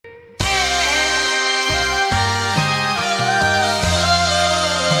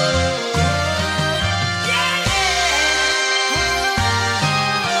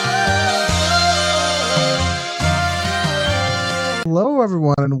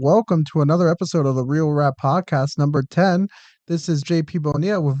everyone, and welcome to another episode of the Real Rap Podcast, number 10. This is JP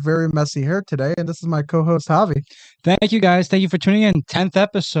Bonilla with very messy hair today, and this is my co host, Javi. Thank you guys. Thank you for tuning in. 10th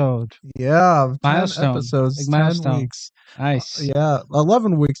episode. Yeah, 10 Milestone. episodes, Big 10 milestone. weeks. Nice. Yeah,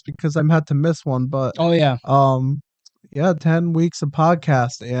 11 weeks because I had to miss one, but Oh, yeah. yeah, 10 weeks of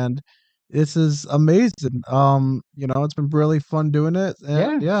podcast, and this is amazing. It's been really fun doing it.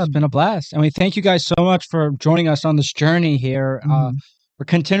 And It's been a blast. And we thank you guys so much for joining us on this journey here. We're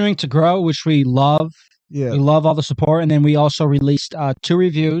continuing to grow, which we love. Yeah. We love all the support. And then we also released 2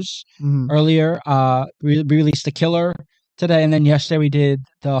 reviews earlier. We released The Killer today. And then yesterday we did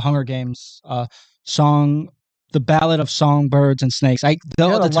the Hunger Games song, The Ballad of Songbirds and Snakes. I had the a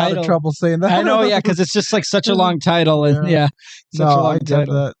lot title, of trouble saying that. I know, yeah, because it's just like such a long title. And such a long I get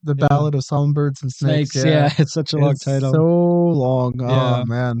title. that. The Ballad of Songbirds and Snakes. It's such a long title. So long. Yeah. Oh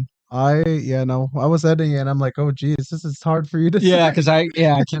man. I was editing it and I'm like, oh geez, this is hard for you to say. Yeah, because I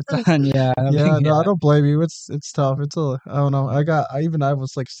kept on. I don't blame you. It's tough. I don't know. I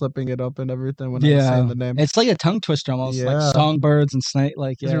was like slipping it up and everything when I was saying the name. It's like a tongue twister almost, like songbirds and snake.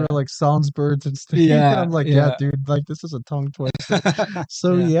 Like you were like songbirds and snake. Yeah, I'm like, yeah, dude, like this is a tongue twister.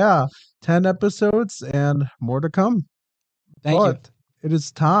 So 10 episodes and more to come. Thank you. It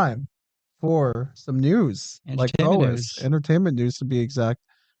is time for some news, like always, entertainment news to be exact.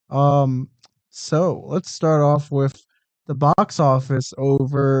 So let's start off with the box office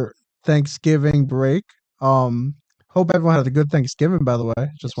over Thanksgiving break. Hope everyone had a good Thanksgiving, by the way.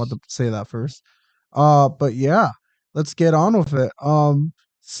 Just want to say that first. But yeah, let's get on with it.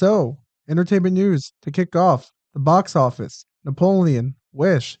 So entertainment news to kick off the box office. Napoleon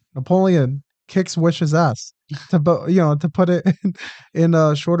kicks Wish's ass to put it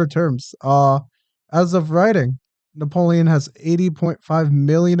in shorter terms. As of writing, Napoleon has 80.5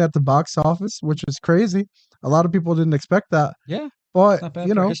 million at the box office, which is crazy. A lot of people didn't expect that. Yeah. But not bad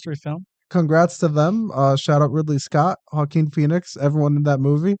for a history film. Congrats to them. Shout out Ridley Scott, Joaquin Phoenix, everyone in that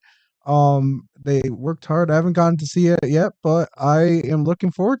movie. They worked hard. I haven't gotten to see it yet, but I am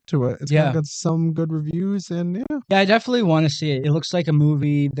looking forward to it. It's gonna get some good reviews and Yeah, I definitely want to see it. It looks like a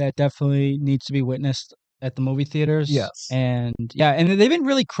movie that definitely needs to be witnessed at the movie theaters. Yes. And they've been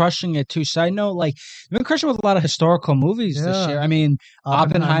really crushing it too. Side note, like they've been crushing with a lot of historical movies this year. I mean,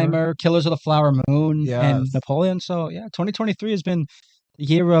 Oppenheimer, Killers of the Flower Moon, and Napoleon. So 2023 has been the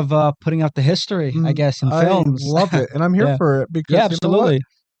year of putting out the history, I guess, in films. I love it. And I'm here for it because absolutely.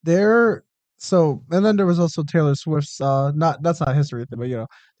 And then there was also Taylor Swift's that's not history, but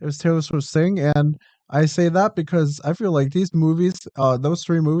there's Taylor Swift's Sing, and I say that because I feel like these movies, those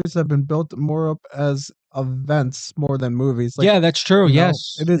 3 movies have been built more up as events more than movies. Like, that's true.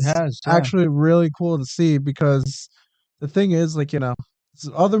 Yes, it has actually really cool to see because the thing is, like,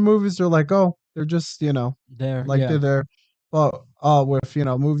 other movies are like, oh, they're just, they're there. But with,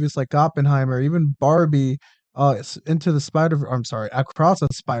 movies like Oppenheimer, even Barbie, Across the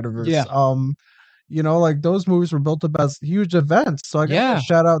Spider-Verse. Like those movies were built up as huge events. So I got to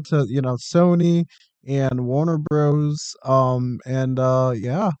shout out to, Sony and Warner Bros.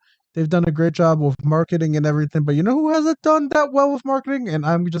 They've done a great job with marketing and everything. But you know who hasn't done that well with marketing? And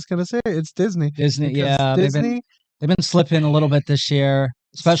I'm just gonna say it's Disney. Disney, they've been slipping a little bit this year,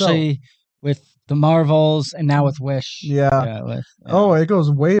 especially with the Marvels and now with Wish. Oh, it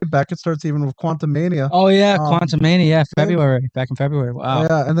goes way back. It starts even with Quantumania. Oh yeah, Quantumania, back in February. Wow.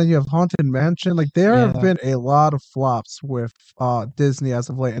 Yeah, and then you have Haunted Mansion. Like there have been a lot of flops with Disney as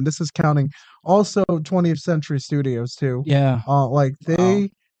of late, and this is counting also 20th Century Studios too. Yeah. Like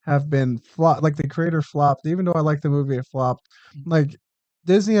they have been flopped. Like the creator flopped. Even though I like the movie, it flopped. Like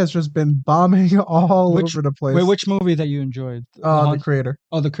Disney has just been bombing all over the place. Wait, which movie that you enjoyed? The Creator.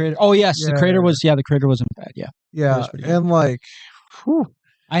 Oh, The Creator. Oh, yes, The Creator was. The Creator wasn't bad. Yeah, and like,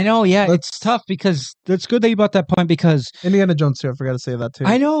 I know. Yeah, it's tough because it's good that you brought that point because Indiana Jones too. I forgot to say that too.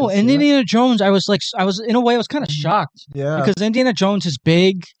 I know, and Indiana Jones. I was in a way, I was kind of shocked. Yeah, because Indiana Jones is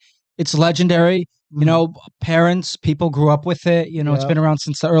big. It's legendary. People grew up with it. It's been around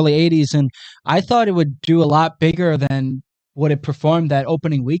since the early 80s, and I thought it would do a lot bigger than what it performed that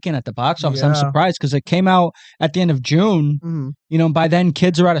opening weekend at the box office. I'm surprised because it came out at the end of June. By then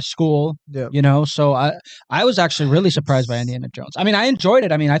kids are out of school. So I was actually really surprised by Indiana Jones. I mean, I enjoyed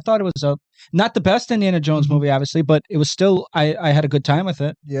it. I mean, I thought it was not the best Indiana Jones movie, obviously, but it was still I had a good time with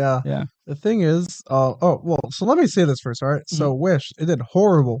it. Yeah. The thing is, so let me say this first, all right? So Wish, it did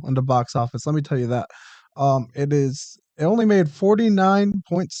horrible in the box office. Let me tell you that. It only made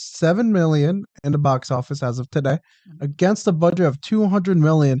 49.7 million in the box office as of today, against a budget of 200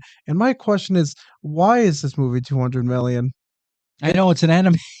 million. And my question is, why is this movie 200 million? I know it's an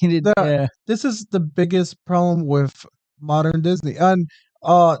animated. This is the biggest problem with modern Disney. And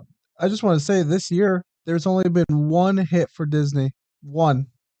uh I just want to say this year there's only been one hit for Disney. One.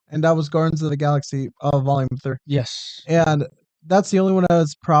 And that was Guardians of the Galaxy Volume 3. Yes. And that's the only one that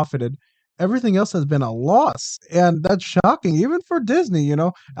has profited. Everything else has been a loss, and that's shocking, even for Disney.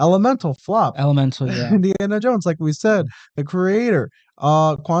 Elemental flop, Elemental, yeah. Indiana Jones, like we said, the creator,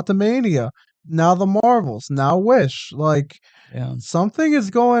 Quantumania, now the Marvels, now Wish. Like Yeah. something is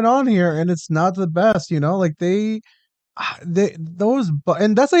going on here, and it's not the best. Like they those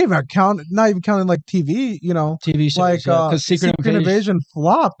and that's not even counting like TV, TV like series, yeah, because Secret Secret Invasion. Invasion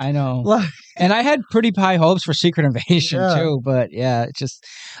flopped. I know. Like And I had pretty high hopes for Secret Invasion yeah. too, but yeah, it just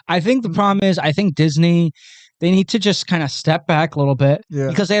I think the Mhm. problem is I think Disney they need to just kind of step back a little bit Yeah.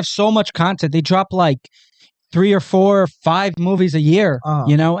 because they have so much content. They drop like 3 or 4 or 5 movies a year,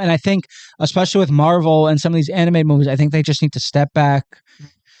 Uh-huh. and I think especially with Marvel and some of these anime movies, I think they just need to step back,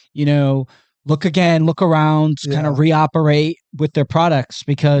 you know, look again, look around, kind of Yeah. reoperate with their products Mhm.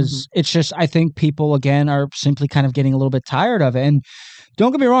 because it's just I think people again are simply kind of getting a little bit tired of it. And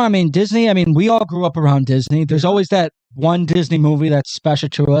don't get me wrong, I mean Disney, I mean we all grew up around Disney. There's Yeah. always that one Disney movie that's special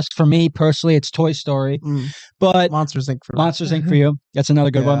to us. For me personally, it's Toy Story. Mm. But Monsters Inc. for me. Monsters Inc. for you, that's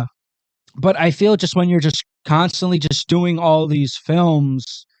another good one. Yeah. But I feel just when you're just constantly just doing all these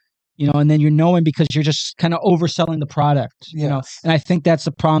films, and then you're knowing because you're just kind of overselling the product, Yes. and I think that's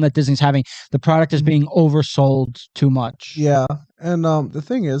the problem that Disney's having. The product is Mhm. being oversold too much. Yeah. And the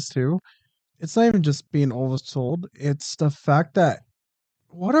thing is too, it's not even just being oversold. It's the fact that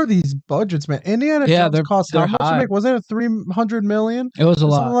what are these budgets, man? Indiana Yeah, Jones they're cost how they're much to high. make? Wasn't it 300 million It was a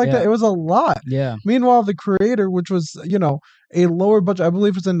or something lot. like that? Yeah. It was a lot. Yeah. Meanwhile, the creator, which was, a lower budget, I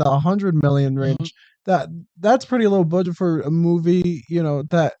believe it's in the 100 million Mhm. range. That that's pretty low budget for a movie,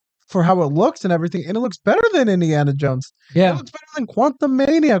 that for how it looks and everything, and it looks better than Indiana Jones. It Yeah. looks better than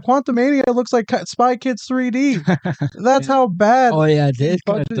Quantumania. Quantumania looks like Spy Kids 3D. That's Yeah. how bad Oh yeah, these it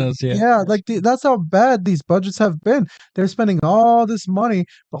kind of budget does. Yeah. yeah, like that's how bad these budgets have been. They're spending all this money,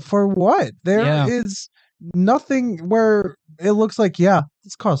 but for what? There Yeah. is nothing where it looks like, yeah,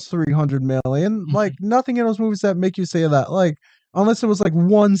 this costs 300 million. Like Mhm. nothing in those movies that make you say that. Like unless it was like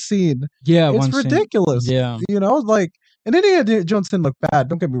one scene. Yeah. It's One scene. ridiculous. Yeah. Like and Indiana Jones didn't look bad.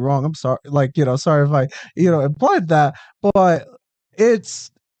 Don't get me wrong. I'm sorry. Like, sorry if I, implied that, but it's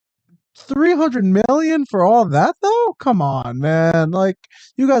 300 million for all that though? Come on, man. Like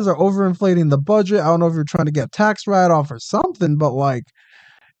you guys are overinflating the budget. I don't know if you're trying to get tax write off or something, but like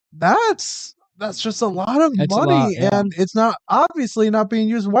that's just a lot of It's a lot. money Yeah. and it's not obviously not being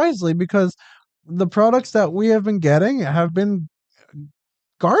used wisely because the products that we have been getting have been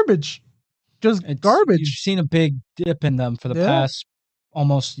garbage. Just You've garbage. seen a big dip in them for the Yeah. past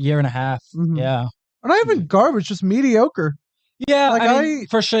almost year and a half. Mhm. Yeah. Or not Yeah. even garbage, just mediocre. Yeah, Like I mean,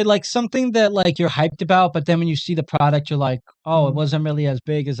 for sure, like something that like you're hyped about, but then when you see the product, you're like, oh, it Mhm. wasn't really as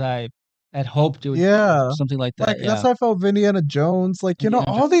big as I had hoped it would be, or Yeah. something like Like, that. that's Yeah. how I felt with Indiana Jones. Like, Indiana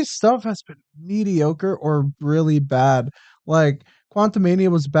all these Jones. stuff has been mediocre or really bad. Like, Quantumania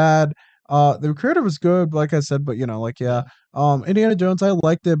was bad. The creator was good, like I said, but like, yeah. Yeah. Indiana Jones, I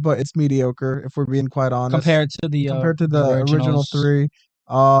liked it, but it's mediocre if we're being quite honest. Compared to Compared to the the original originals. three.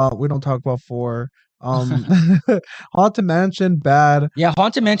 We don't talk about four. Um, Haunted Mansion, bad. Yeah,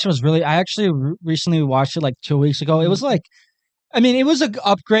 Haunted Mansion was really. I actually recently watched it like 2 weeks ago. It was Mhm. like, I mean, it was an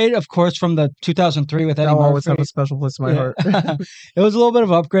upgrade, of course, from the 2003 with That Eddie will always have a Murphy. special place in my Yeah. heart. It was a little bit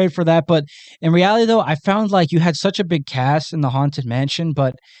of upgrade for that, but in reality though, I found like you had such a big cast in the Haunted Mansion,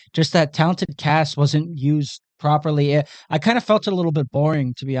 but just that talented cast wasn't used properly. I kind of felt it a little bit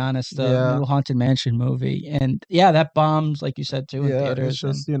boring, to be honest, the Yeah. new Haunted Mansion movie. And yeah, that bombs, like you said too, in Yeah, it's theaters.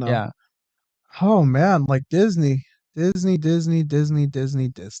 And just, yeah. oh man, like Disney. Disney, Disney, Disney, Disney,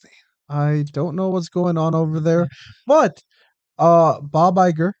 Disney. I don't know what's going on over there, but Bob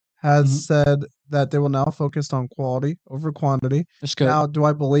Iger has Mhm. said that they will now focus on quality over quantity. It's good. Now, do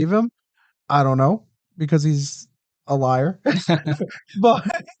I believe him? I don't know because he's a liar.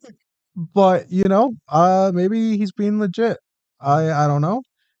 But maybe he's being legit. I don't know.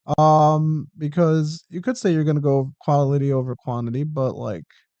 Because you could say you're gonna go quality over quantity, but like,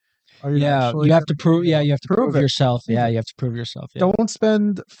 are you Yeah, actually you have gonna, to prove. Yeah, you have to prove prove it? yourself. Prove Yeah, it. you have to prove yourself. Yeah, Don't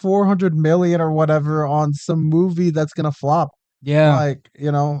spend 400 million or whatever on some movie that's gonna flop. yeah. Like,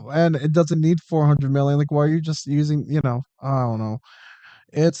 and it doesn't need 400 million. Like, why are you just using, I don't know.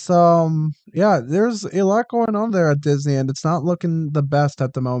 It's yeah, there's a lot going on there at Disney and it's not looking the best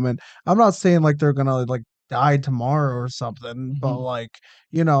at the moment. I'm not saying like they're gonna like die tomorrow or something, but Mhm. like,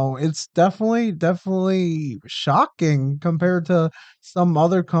 it's definitely shocking compared to some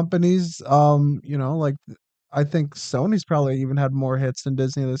other companies. Like I think Sony's probably even had more hits than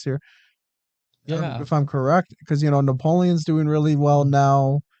Disney this year. Yeah. if I'm correct, because Napoleon's doing really well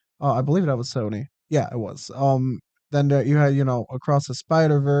now. I believe that was Sony. Yeah, it was. Then you had Across the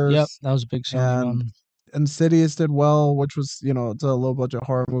Spider Yep. Verse, That was a big Sony and one. Insidious did well, which was it's a low budget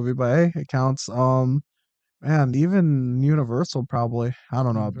horror movie, but hey, it counts. And even Universal probably. I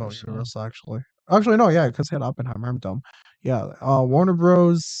don't know about Universal. Universal actually. Actually, no, yeah, because they had Oppenheimer. I'm dumb. Yeah, Warner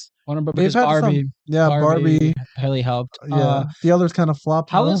Bros. They've Because had some. Yeah, Barbie Barbie. really helped. Yeah, the others kind of flopped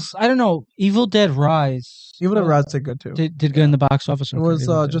How though. was I don't know, Evil Dead Rise Even the Rats did good too. did good Yeah, in the box office? it Okay, was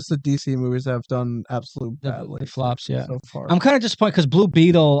Evil Dead. just the DC movies that have done absolute The badly flops, yeah. so far. I'm kind of disappointed because Blue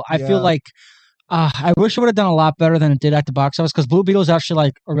Beetle, I feel Yeah, like I wish it would have done a lot better than it did at the box office because Blue Beetle is actually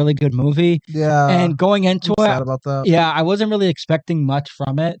like a really good movie. yeah, And going into I'm it, sad about that. yeah, I wasn't really expecting much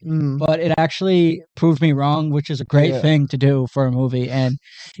from it, Mm, but it actually proved me wrong, which is a great yeah, thing to do for a movie. And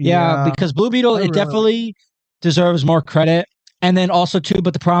yeah, yeah, because Blue Beetle, I it really like. definitely deserves more credit. And then also too,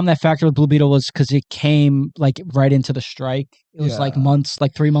 but the problem that factor with Blue Beetle was because it came like right into the strike. It was like Yeah, months,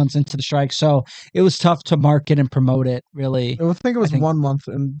 like 3 months into the strike, so it was tough to market and promote it. Really, I think it I was think 1 month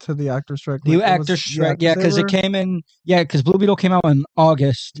into the actor strike. Like the it actor was, yeah, strike, because yeah, they because it were, came in, yeah, because Blue Beetle came out in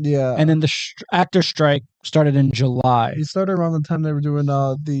August, and yeah. then the actor strike started in July. He started around the time they were doing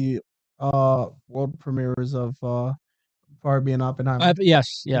the world premieres of Barbie and Oppenheimer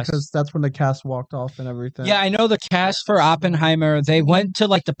Yes, yes. because that's when the cast walked off and everything. Yeah, I know the cast for Oppenheimer. They went to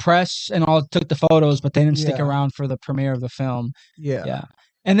like the press and all took the photos, but they didn't stick Yeah, around for the premiere of the film. yeah. Yeah,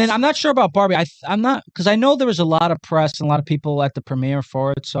 and then I'm not sure about Barbie. I'm not because I know there was a lot of press and a lot of people at the premiere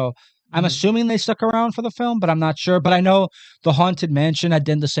for it. So I'm Mhm. assuming they stuck around for the film, but I'm not sure. But I know the Haunted Mansion. I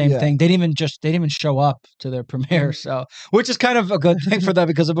did the same Yeah. thing. They didn't even show up to their premiere. Mhm. So which is kind of a good thing for them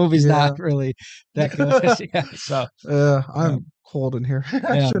because the movie's not Yeah. really that good. Yeah. So yeah, I'm cold in here.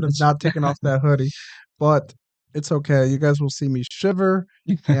 I yeah. should have not taken off that hoodie, but it's okay. You guys will see me shiver,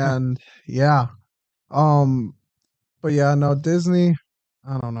 and yeah. Um, but yeah, no Disney.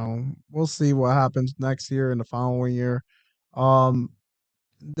 I don't know. We'll see what happens next year and the following year. Um,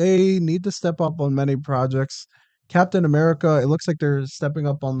 they need to step up on many projects. Captain America, it looks like they're stepping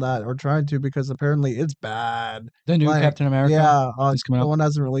up on that or trying to because apparently it's bad. The new Like, Captain America yeah, is coming the out. one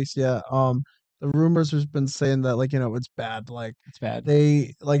hasn't released yet. The rumors has been saying that like it's bad. Like It's bad.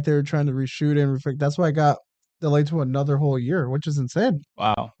 they're trying to reshoot it and refix. That's why I got delayed to another whole year, which is insane.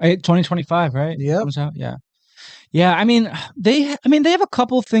 Wow. 2025, right? Yep. Comes out. Yeah. Yeah, I mean they have a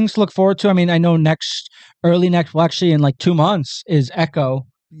couple of things to look forward to. I mean, I know early next well actually in like 2 months is Echo,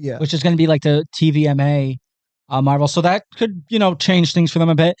 Yeah, which is going to be like the TVMA Marvel. So that could, change things for them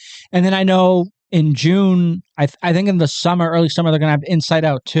a bit. And then I know in June, I think in the summer, early summer they're going to have Inside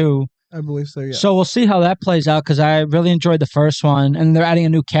Out 2. I believe so. Yeah. So we'll see how that plays out cuz I really enjoyed the first one and they're adding a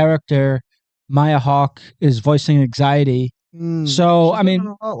new character. Maya Hawke is voicing Anxiety. So, She's I been mean,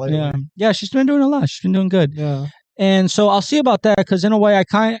 doing a lot yeah. lately. Yeah, she's been doing a lot. She's been doing good. Yeah. And so I'll see about that because in a way I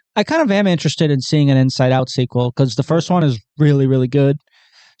kind of am interested in seeing an Inside Out sequel because the first Yeah. one is really really good.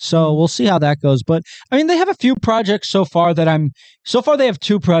 So Mhm. we'll see how that goes. But I mean they have a few projects so far they have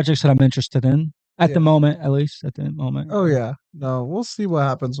two projects that I'm interested in at the Yeah. moment at least at the moment. Oh yeah. No, we'll see what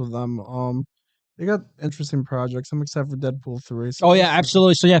happens with them. They got interesting projects. I'm excited for Deadpool 3, so Oh we'll yeah, see.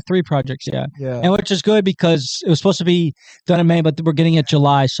 absolutely. So yeah, three projects, yeah. Yeah. And which is good because it was supposed to be done in May, but we're getting it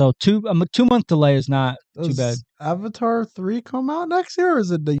July. So 2 month delay is not too bad. Does Avatar 3 come out next year or is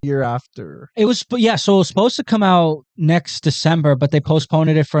it the year after? So it was supposed to come out next December, but they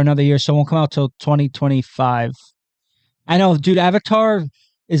postponed it for another year, so it won't come out till 2025. I know, dude. Avatar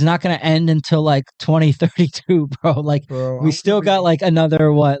is not going to end until like 2032, bro. Like Bro, we still got like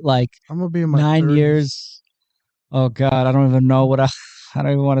another I'm gonna be in my 9 years. 30s. Oh God, I don't even know I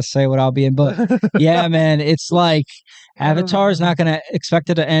don't even want to say what I'll be in, but yeah, man, it's like Avatar is not going to expect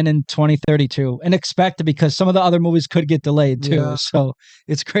it to end in 2032, and expect it because some of the other movies could get delayed too. Yeah. So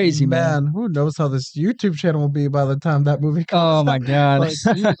it's crazy, man. Man, who knows how this YouTube channel will be by the time that movie comes Oh my out? God. Like,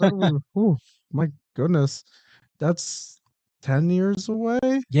 geez, my goodness, that's 10 years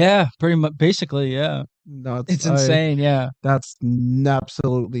away. Yeah, pretty much. Basically, yeah. Nuts. It's insane. Yeah. That's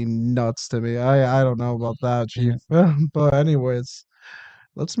absolutely nuts to me. I don't know about that, Yeah. Chief. But anyways,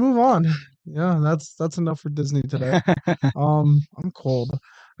 let's move on. Yeah, that's enough for Disney today. I'm cold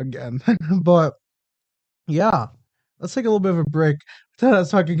again. But yeah, let's take a little bit of a break so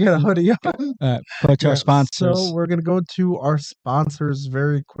I can get a hoodie on. Go to our Yeah, so sponsors. we're gonna go to our sponsors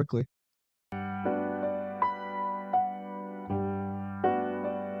very quickly.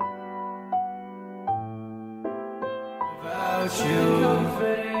 About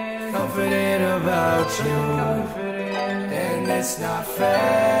you, confident about you, and it's not fair.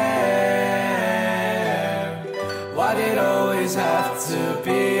 Why did always always have to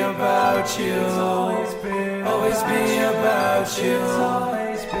be about you. Always be about you. It's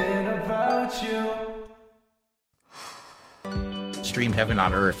always been about you. Stream Heaven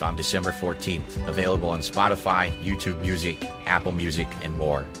on Earth on December 14th. Available on Spotify, YouTube Music, Apple Music, and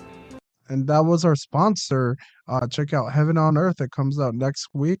more. And that was our sponsor. Check out Heaven on Earth. It comes out next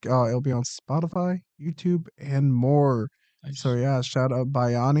week. It'll be on Spotify, YouTube, and more. Nice. So yeah, shout out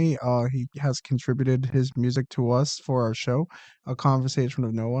Bayani. He has contributed his music to us for our show, A Conversation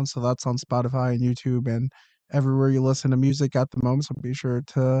with No One. So that's on Spotify and YouTube and everywhere you listen to music at the moment. So be sure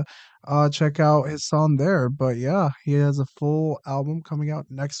to check out his song there. But yeah, he has a full album coming out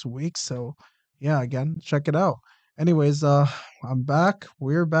next week. So yeah, again, check it out. Anyways, I'm back.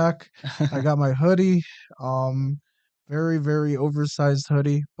 We're back. I got my hoodie. Very, very oversized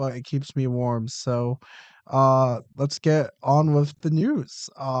hoodie, but it keeps me warm. So let's get on with the news.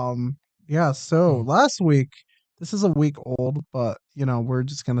 Yeah, so last week, this is a week old, but we're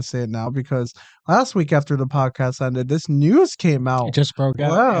just gonna say it now because last week after the podcast ended, this news came out. It just broke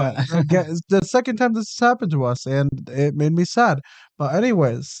out. Wow. Yeah. Again, it's the second time this has happened to us, and it made me sad. But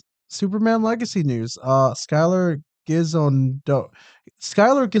anyways, Superman Legacy news. Skylar Gizondo.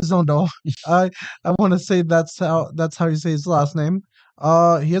 I want to say that's how you say his last name.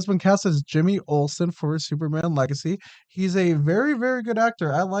 He has been cast as Jimmy Olsen for Superman Legacy. He's a very, very good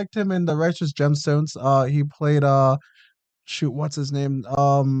actor. I liked him in The Righteous Gemstones. He played what's his name?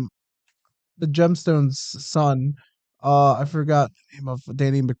 The Gemstones son. I forgot the name of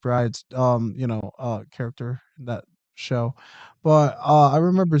Danny McBride's character in that show. But I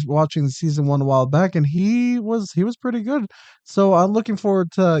remember watching season 1 a while back, and he was pretty good. So I'm looking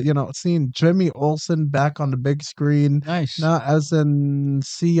forward to seeing Jimmy Olsen back on the big screen. Nice. Not as an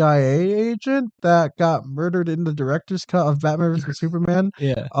CIA agent that got murdered in the director's cut of Batman vs Superman.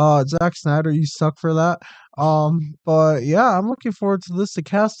 Yeah. Zack Snyder, you suck for that. But yeah, I'm looking forward to this. The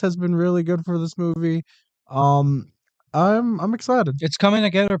cast has been really good for this movie. I'm excited. It's coming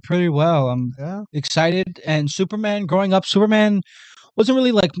together pretty well. I'm excited. And Superman, growing up, Superman wasn't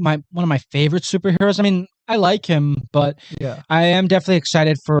really like one of my favorite superheroes. I mean, I like him, but yeah, I am definitely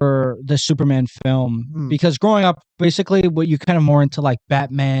excited for the Superman film because growing up, basically, what you kind of more into like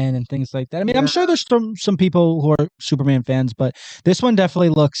Batman and things like that. I mean, I'm sure there's some people who are Superman fans, but this one definitely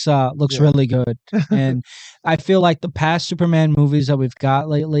looks really good. And I feel like the past Superman movies that we've got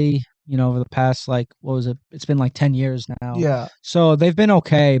lately, over the past, like, what was it? It's been like 10 years now. Yeah. So they've been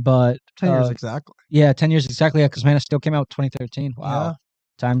okay, but 10 years exactly. Yeah, 10 years exactly. Yeah, because Man of Steel came out 2013. Wow. Yeah.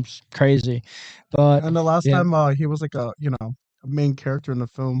 Time's crazy. But and the last time he was like a main character in the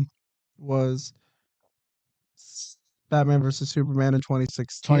film was Batman versus Superman in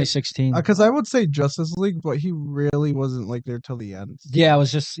 2016. Because I would say Justice League, but he really wasn't like there till the end. Yeah, it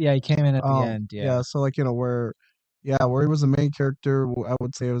was just he came in at the end. Yeah, so like where he was the main character, I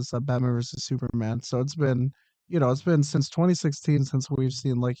would say it was Batman versus Superman. So it's been it's been since 2016 since we've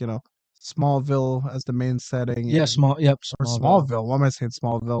seen like Smallville as the main setting. Yeah, Smallville. Why am I saying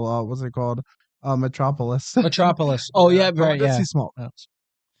Smallville? What's it called? Metropolis. Metropolis. Oh yeah, right. Yeah. See Smallville.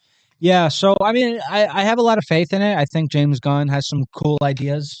 Yeah, so I mean, I have a lot of faith in it. I think James Gunn has some cool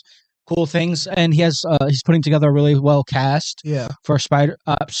ideas, cool things, and he's putting together a really well cast. Yeah. For sorry,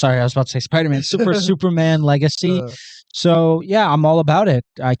 I was about to say Spider-Man, Superman Legacy. So yeah, I'm all about it.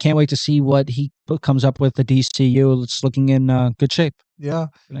 I can't wait to see what he comes up with the DCU. It's looking in good shape. Yeah,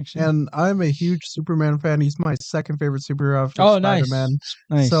 and I'm a huge Superman fan. He's my second favorite superhero after Spider-Man.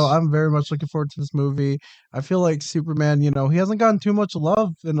 Nice. So I'm very much looking forward to this movie. I feel like Superman, he hasn't gotten too much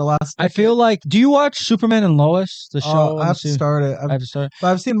love in the last decade. I feel like, do you watch Superman and Lois, the show? I have to start it. I have to start. But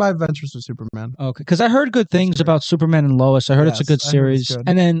I've seen My Adventures with Superman. Okay, because I heard good things about Superman and Lois. I heard it's a good series. Good.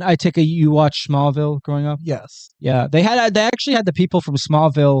 And then I take you watched Smallville growing up? Yes. Yeah, they actually had the people from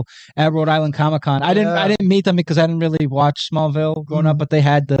Smallville at Rhode Island Comic Con. I didn't meet them because I didn't really watch Smallville growing up, but they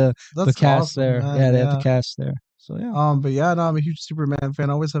had the cast awesome, there. Man. Yeah, they had the cast there. So yeah. But yeah, no, I'm a huge Superman fan.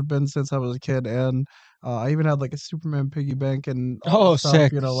 I always have been since I was a kid, and I even had like a Superman piggy bank and all stuff.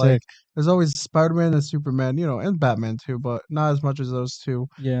 Sick, like there's always Spider-Man and Superman, and Batman too, but not as much as those two.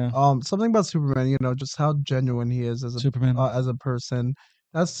 Yeah. Something about Superman, just how genuine he is as a Superman as a person.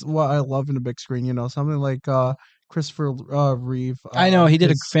 That's what I love in the big screen. Something like Christopher Reeve. I know he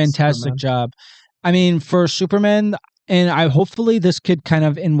did a fantastic job. I mean, for Superman. And hopefully this could kind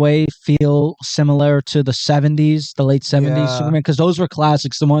of in way feel similar to the 70s, the late 70s Superman, because those were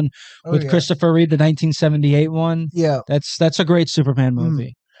classics. The one with Christopher Reeve, the 1978 one. Yeah. That's a great Superman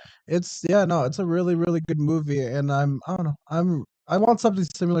movie. It's a really, really good movie. And I don't know. I want something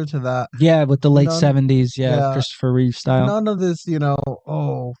similar to that. Yeah, with the late 70s, Christopher Reeve style. None of this,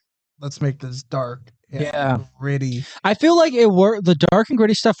 let's make this dark. and gritty. I feel like the dark and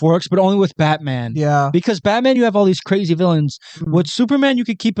gritty stuff works, but only with Batman. Yeah. Because Batman, you have all these crazy villains. With Superman, you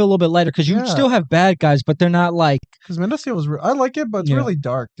could keep it a little bit lighter because you still have bad guys, but they're not like. Because Man of Steel was, I like it, but it's really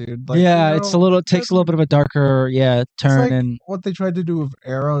dark, dude. Like, it's it takes a little bit of a darker, turn. Like and what they tried to do with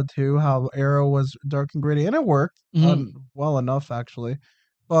Arrow too, how Arrow was dark and gritty, and it worked well enough actually,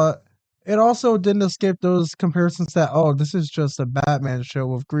 but it also didn't escape those comparisons that this is just a Batman show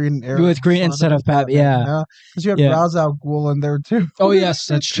with green Arrow with green instead of Batman. Because you have Ra's al Ghul in there too. Oh yes,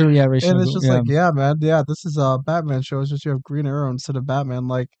 that's true. Yeah, and it's just like man, this is a Batman show. It's just you have Green Arrow instead of Batman.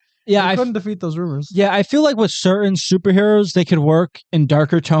 Like. Yeah, I couldn't defeat those rumors. Yeah, I feel like with certain superheroes, they could work in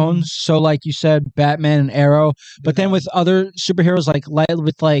darker tones. So, like you said, Batman and Arrow. But then with other superheroes, like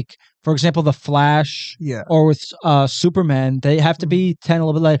for example, the Flash, or with Superman, they have to be 10 a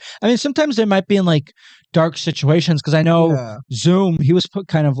little bit lighter. I mean, sometimes they might be in like dark situations because I know Zoom, he was put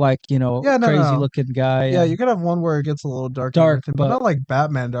kind of like crazy looking guy. Yeah, you could have one where it gets a little dark, but not like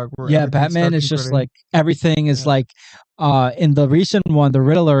Batman dark. Where Batman is just like everything is like. In the recent one, the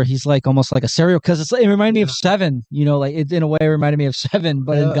Riddler, he's like almost like a serial because it reminded me of Seven. Like it in a way reminded me of Seven,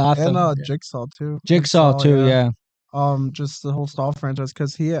 but in Gotham. And Jigsaw too. Jigsaw too, yeah. Just the whole Saw franchise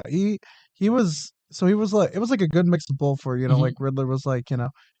because he was like it was like a good mix of both. For like Riddler was like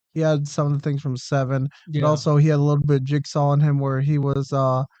he had some of the things from Seven, but also he had a little bit of Jigsaw in him where he was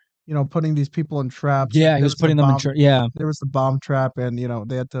putting these people in traps. Yeah, he was putting them in traps. Yeah, there was the bomb trap, and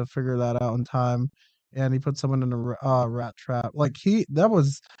they had to figure that out in time. And he put someone in a rat trap. Like that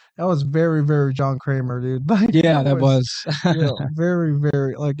was very, very John Kramer, dude. Like, that was very,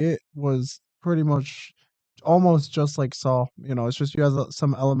 very like it was pretty much almost just like Saw. It's just you have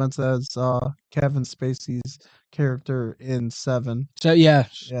some elements as Kevin Spacey's character in Seven. So yeah,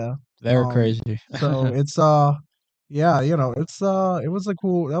 they're crazy. So it's it was a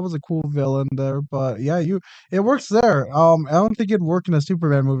cool villain there, but it works there. I don't think it'd work in a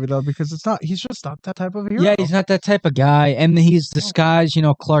Superman movie though, because he's just not that type of hero. Yeah, he's not that type of guy, and he's disguised,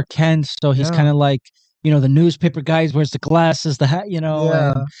 Clark Kent, so he's kind of like, the newspaper guy, wears the glasses, the hat, and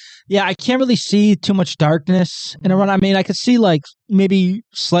I can't really see too much darkness in a run. I mean, I could see like maybe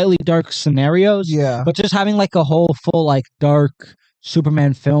slightly dark scenarios, but just having like a whole full like dark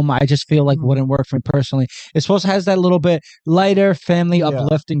Superman film, I just feel like wouldn't work for me personally. It's supposed to has that little bit lighter, family,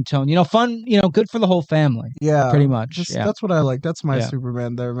 uplifting tone. Fun. Good for the whole family. Yeah, pretty much. That's what I like. That's my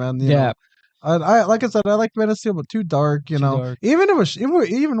Superman there, man. You know? I like I said, I like Man of Steel, but too dark. Dark. Even it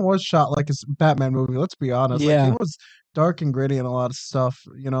was shot like a Batman movie. Let's be honest. Yeah, like, it was dark and gritty and a lot of stuff.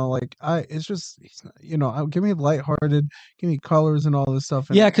 It's just give me lighthearted, give me colors and all this stuff.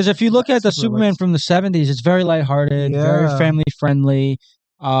 And because if you look at the Superman from the 70s, it's very lighthearted, very family friendly.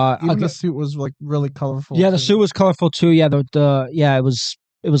 Even the suit was like really colorful. Yeah, the suit was colorful too. Yeah, it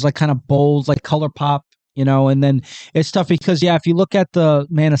was like kind of bold, like color pop. And then it's tough because if you look at the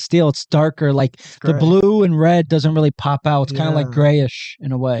Man of Steel, it's darker. Like the blue and red doesn't really pop out. It's kind of like grayish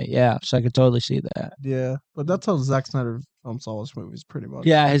in a way. Yeah, so I could totally see that. Yeah, but that's how Zack Snyder films all his movies, pretty much.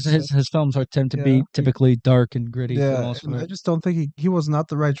 Yeah, his films tend to be typically dark and gritty. Yeah, I just don't think he was not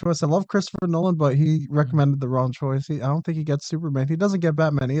the right choice. I love Christopher Nolan, but he recommended the wrong choice. I don't think he gets Superman. He doesn't get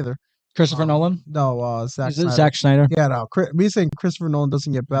Batman either. Christopher Nolan? No, Zack Snyder. Zack Snyder? Yeah, no. Me saying Christopher Nolan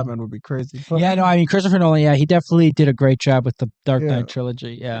doesn't get Batman would be crazy. But, I mean, Christopher Nolan, he definitely did a great job with the Dark Knight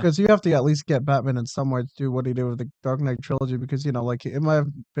trilogy, Because you have to at least get Batman in some way to do what he did with the Dark Knight trilogy, because, like, it might have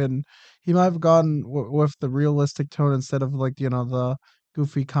been, he might have gone with the realistic tone instead of, like, the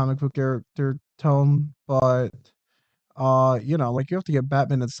goofy comic book character tone, but, like, you have to get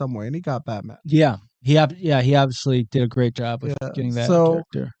Batman in some way, and he got Batman. Yeah. He obviously did a great job with getting that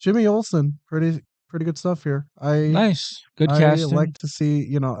character. Jimmy Olsen, pretty good stuff here. Nice, good casting.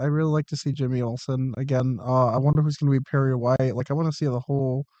 I really like to see Jimmy Olsen again. I wonder who's going to be Perry White. Like, I want to see the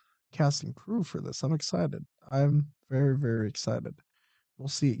whole cast and crew for this. I'm excited. I'm very, very excited. We'll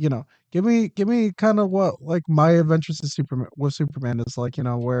see. Give me kind of what like my adventures with Superman is like.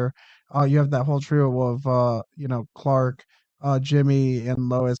 Where you have that whole trio of Clark, Jimmy and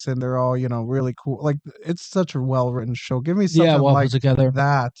Lois, and they're all really cool. Like, it's such a well written show. Give me something well like put together.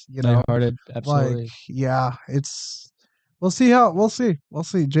 That. Lighthearted, absolutely. Like, it's. We'll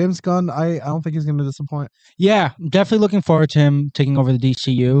see. James Gunn, I don't think he's going to disappoint. Yeah, I'm definitely looking forward to him taking over the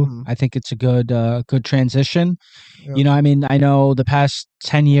DCU. Mm-hmm. I think it's a good transition. Yep. I mean, I know the past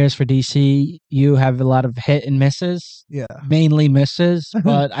 10 years for DC, you have a lot of hit and misses. Yeah. Mainly misses,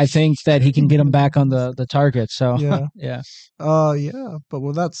 but I think that he can get them back on the target. So, yeah. Yeah. But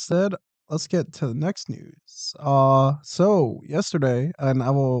with that said, let's get to the next news. So yesterday, and I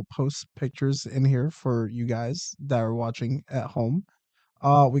will post pictures in here for you guys that are watching at home.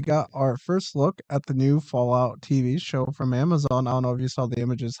 we got our first look at the new Fallout TV show from Amazon. I don't know if you saw the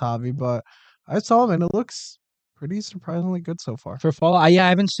images, Javi, but I saw them and it looks pretty surprisingly good so far. For Fallout, yeah, I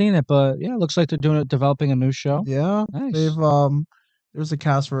haven't seen it, but yeah, it looks like they're developing a new show. Yeah, Nice. they've there's a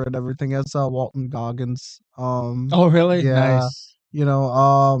cast for it and everything. It's Walton Goggins. Oh, really? Yeah, Nice.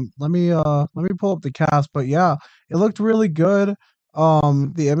 let me pull up the cast, but yeah, it looked really good.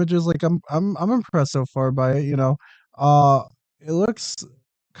 The images, like I'm impressed so far by it. Uh, it looks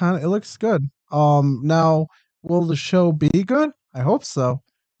it looks good. Now will the show be good? I hope so,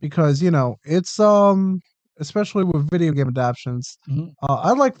 because it's especially with video game adaptations. Mhm.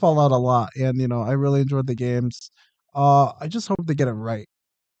 I like Fallout a lot, and I really enjoyed the games. I just hope they get it right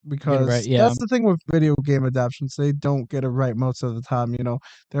Get it right. because Yeah. that's the thing with video game adaptations. They don't get it right most of the time.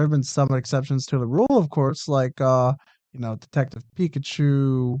 There have been some exceptions to the rule, of course, like Detective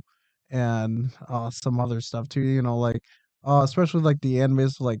Pikachu and some other stuff too. Like especially like the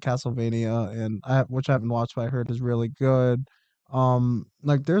animes like Castlevania and which I haven't watched, but I heard is really good.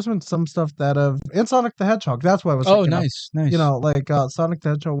 Like there's been some stuff that have and Sonic the Hedgehog. That's what I was Oh, thinking of. nice, nice. Like Sonic the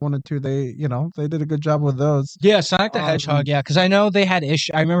Hedgehog 1 and 2, they did a good job with those. Yeah, Sonic the Um, Hedgehog. Yeah, because I know they had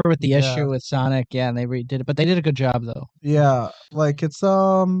issue. I remember with the yeah. issue with Sonic. Yeah, and they redid it, but they did a good job though. Yeah, like it's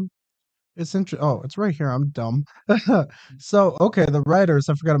oh, it's right here. I'm dumb. So, okay, the writers,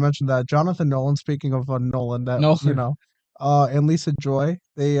 I forgot to mention that Jonathan Nolan, speaking of Nolan, that No. and Lisa Joy,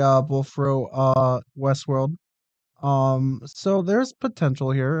 they both wrote Westworld. So there's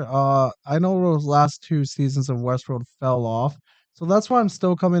potential here. I know those last two seasons of Westworld fell off. So that's why I'm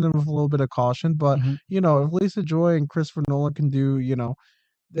still coming in with a little bit of caution, but Mhm. if Lisa Joy and Christopher Nolan can do,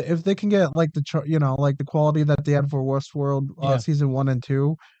 if they can get like like the quality that they had for Westworld Yeah. season 1 and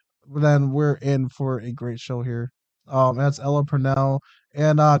 2, then we're in for a great show here. That's Ella Purnell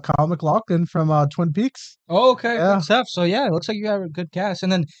and Kyle MacLachlan from Twin Peaks. Oh, okay, Yeah, good stuff. So yeah, it looks like you have a good cast.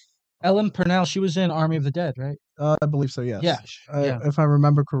 And then Ellen Purnell, she was in Army of the Dead, right? I believe so. Yes, Yeah, yeah. if I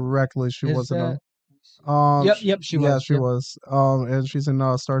remember correctly, she Is wasn't that? a. Yep, she Yeah, was. she Yep. was. And she's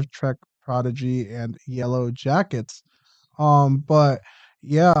in Star Trek Prodigy and Yellow Jackets. But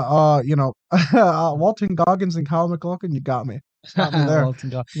yeah, Walton Goggins and Kyle MacLachlan, you got me there. Walton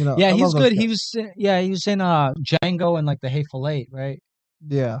Goggins. Yeah, I love he's those good. guys. He was in Django and like the Hateful Eight, right?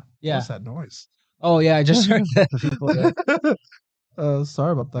 Yeah, Yeah. what's that noise? Oh yeah, I just heard that people. Yeah.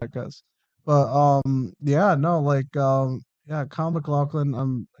 Sorry about that, guys. But yeah, no, like yeah, Kyle MacLachlan,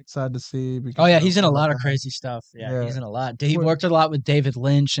 I'm excited to see Oh because yeah, he's in I a love lot of that. crazy stuff. Yeah, Yeah, he's in a lot. He Twin, worked a lot with David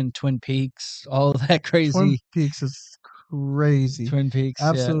Lynch and Twin Peaks. All of that Twin crazy Peaks is crazy, Twin Peaks. Yeah.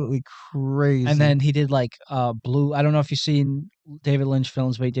 absolutely And crazy. then he did like Blue. I don't know if you've seen David Lynch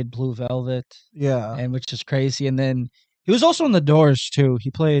films, but he did Blue Velvet, Yeah, and which is crazy. And then he was also in The Doors too.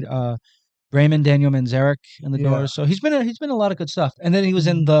 He played Raymond Daniel Manzarek in The yeah. Doors. So he's been a lot of good stuff. And then he was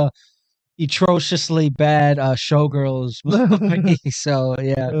in Mhm. the atrociously bad Showgirls movie. So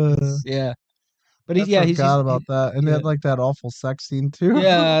yeah, Uh, yeah. But I forgot about that, and they yeah. had like that awful sex scene too.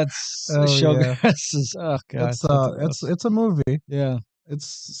 Yeah, it's Oh yeah, Showgirls is oh god, it's it's so gross. it's a movie. Yeah. It's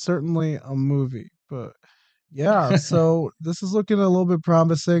certainly a movie, but yeah. So this is looking a little bit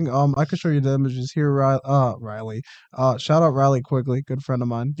promising. I could show you the images here, Riley. Shout out Riley Quigley, good friend of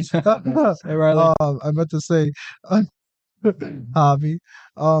mine. Hey Riley. I meant to say hobby.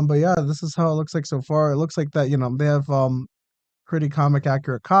 But yeah, this is how it looks like so far. It looks like that they have pretty comic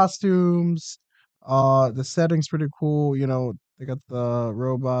accurate costumes. The setting's pretty cool. They got the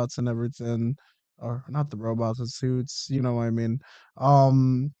robots and everything, or not the robots, the suits. You know what I mean?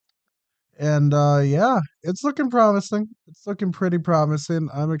 Um, and yeah, it's looking promising. It's looking pretty promising.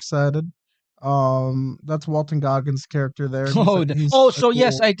 I'm excited. That's Walton Goggins' character there. He's a So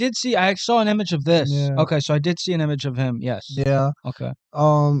yes, cool. I did see. I saw an image of this. Yeah, Okay, so I did see an image of him. Yes. yeah. Okay.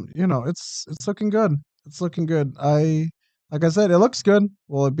 It's looking good. It's looking good. Like I said, it looks good.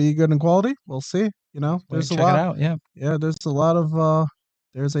 Will it be good in quality? We'll see. Wait, There's a check it lot. out. Yeah, Yeah, there's a lot of,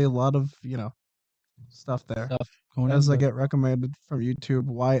 stuff there. stuff going As I into get recommended from YouTube,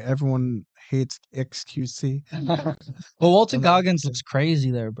 why everyone hates XQC. it. Well, Walton And that- Goggins looks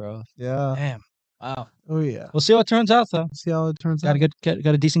crazy there, bro. yeah. Damn. Wow. Oh yeah. We'll see what turns out though. See how it turns Got out. a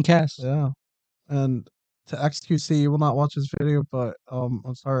got a decent cast. Yeah. And to XQC, you will not watch this video, but I'm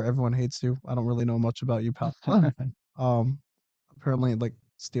sorry everyone hates you. I don't really know much about you, pal. um apparently like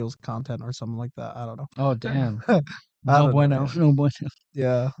steals content or something like that. I don't know. Oh damn. I No don't know. bueno. Yeah. No bueno.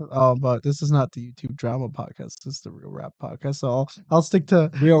 Yeah. But this is not the YouTube drama podcast. This is the real rap podcast. So I'll stick to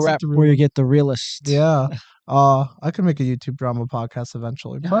Real I'll stick rap to where real. you get the realest. Yeah. I could make a YouTube drama podcast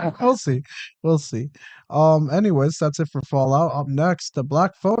eventually, but we'll see. We'll see. Anyways, that's it for Fallout. Up next, The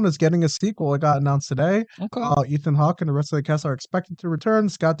Black Phone is getting a sequel. It got announced today. Okay. Ethan Hawke and the rest of the cast are expected to return.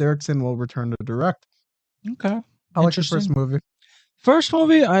 Scott Derrickson will return to direct. Okay. I like the first movie. First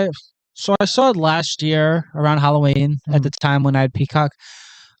movie, I saw it last year around Halloween at the time when I had Peacock.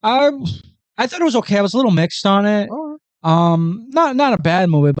 I thought it was okay. I was a little mixed on it. Oh. Not a bad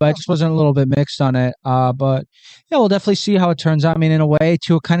movie, but I just wasn't a little bit mixed on it. But yeah, we'll definitely see how it turns out. I mean, in a way,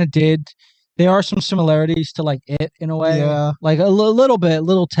 too, it kind of did. There are some similarities to like it in a way. Yeah. Like a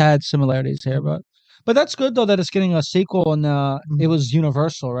little tad similarities here, but that's good though that it's getting a sequel and it was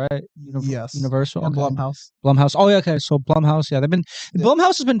Universal, right? Yes. Universal. And Okay. Blumhouse. Blumhouse. Oh yeah, okay. So Blumhouse, yeah,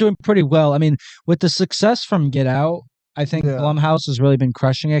 Blumhouse has been doing pretty well. I mean, with the success from Get Out, I think Blumhouse has really been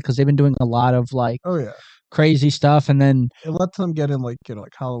crushing it because they've been doing a lot of like crazy stuff, and then it lets them get in like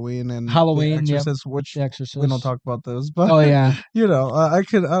like Halloween and The Exorcist, which The Exorcist. we don't talk about those, but I'll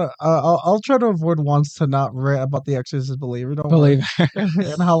try to avoid once to not rant about The Exorcist Believer. Don't worry.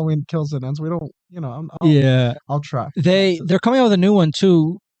 And Halloween Kills and Ends. We don't, I'll try. They're coming out with a new one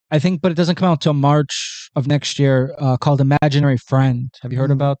too, I think, but it doesn't come out till March of next year. Called Imaginary Friend. Have you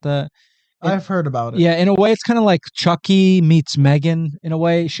heard about that? I've heard about it. Yeah, in a way, it's kind of like Chucky meets Megan. In a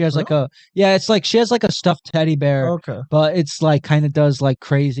way, she has it's like she has like a stuffed teddy bear. Okay, but it's like kind of does like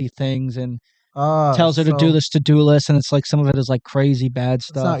crazy things and tells her to do this to-do list, and it's like some of it is like crazy bad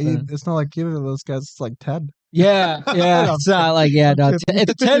stuff. It's not like either of those guys. It's like Ted. Yeah, it's not like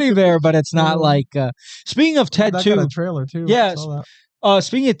it's a teddy bear, but it's not like. Speaking of Ted, that too, got a trailer too. Yeah.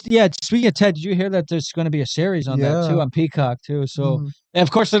 Speaking of Ted, did you hear that there's going to be a series on that too on Peacock too? So of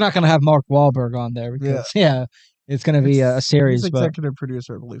course they're not going to have Mark Wahlberg on there because it's going to be a series. He's executive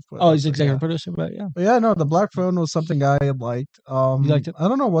producer, I believe. He's executive producer, but no, The Black Phone was something I liked. You liked it? I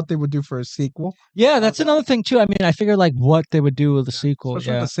don't know what they would do for a sequel. Yeah, that's another thing too. I mean, I figured like what they would do with the sequel.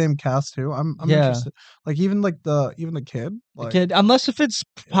 Especially with the same cast too. I'm interested. Like even the kid. Unless if it's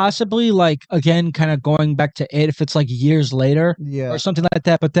possibly like again kind of going back to it, if it's like years later, or something like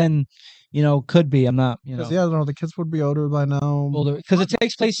that. But then, could be. I'm not. I don't know. The kids would be older by now. Older because it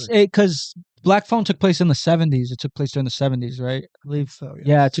takes place because Black Phone took place in the 70s. It took place during the 70s, right? I believe so. Yes.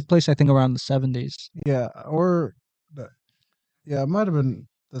 Yeah, it took place I think around the 70s. Yeah, it might have been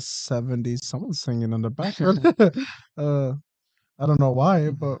the 70s. Someone's singing in the background. I don't know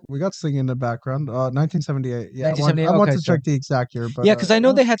why, but we got singing in the background. 1978. Yeah, 1978. I want to check the exact year, but because I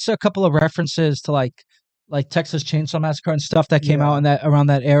know they had a couple of references to like Texas Chainsaw Massacre and stuff that came out in around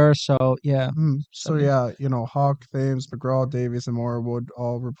that era. So yeah. So Hawk, Thames, McGraw, Davies, and Moore would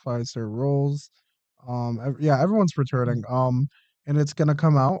all reprise their roles. Everyone's returning. And it's gonna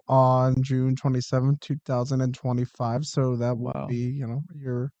come out on June 27th, 2025. So that would be,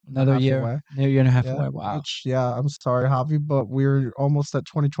 another year away. A year and a half away. Wow. Which, I'm sorry, Javi, but we're almost at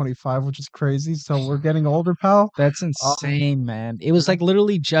 2025, which is crazy. So we're getting older, pal. That's insane, man. It was like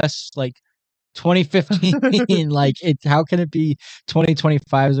literally just like 2015. Like how can it be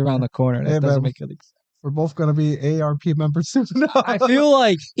 2025 is around the corner? That doesn't make any sense. We're both going to be ARP members soon. I feel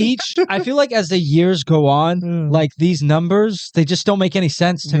like as the years go on, like these numbers, they just don't make any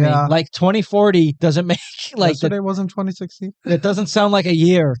sense to me. Like 2040 doesn't make like yesterday wasn't 2016. It doesn't sound like a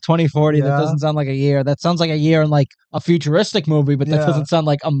year. 2040. That doesn't sound like a year. That sounds like a year in like a futuristic movie, but that doesn't sound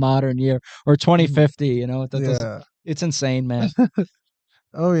like a modern year or 2050. It's insane, man.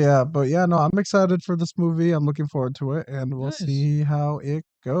 Oh yeah, but no, I'm excited for this movie. I'm looking forward to it, and we'll see how it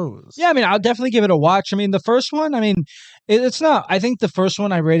goes. Yeah, I mean, I'll definitely give it a watch. I mean, the first one, it's not. I think the first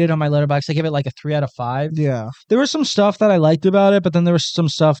one I rated on my Letterboxd, I give it like a 3 out of 5. Yeah, there was some stuff that I liked about it, but then there was some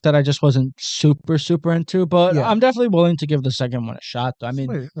stuff that I just wasn't super into. But I'm definitely willing to give the second one a shot. Though. I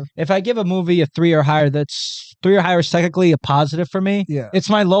mean, if I give a movie a 3 or higher, that's 3 or higher is technically a positive for me. Yeah, it's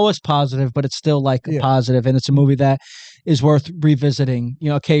my lowest positive, but it's still like a positive, and it's a movie that is worth revisiting,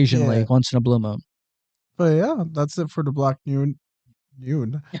 occasionally, once in a blue moon. But that's it for the Black Noon.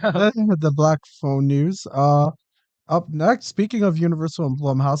 The Black Phone news. Up next, speaking of Universal and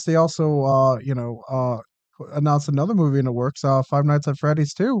Blumhouse, they also announced another movie in the works, Five Nights at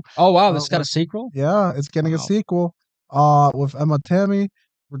Freddy's 2. Oh wow, this got a sequel? Yeah, it's getting a sequel. With Emma Tammy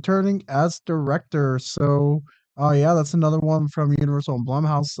returning as director. So that's another one from Universal and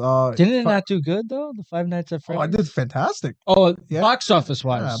Blumhouse. Didn't it not do good though? The Five Nights at Freddy's. Oh, it did fantastic. Oh, box office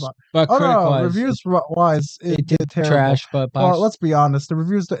wise, but critic wise, reviews wise, it did terrible. Trash. But let's be honest, the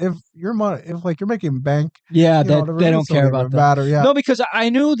reviews. If you're making bank, they don't care about that. matter. Yeah, no, because I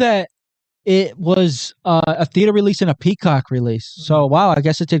knew that It was a theater release and a Peacock release. So wow, I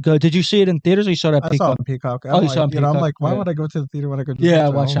guess it did good. Did you see it in theaters or you saw it at I saw it Peacock? on Peacock. Oh, I'm you saw it like, on you know, I'm Peacock. like, why Yeah. would I go to the theater when I could just Yeah, watch it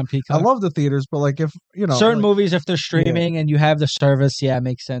at watch home? on I Peacock. love the theaters, but like if you know, Certain like, movies, if they're streaming and you have the service, yeah, it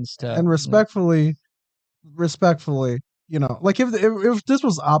makes sense to. and respectfully, you know, like if this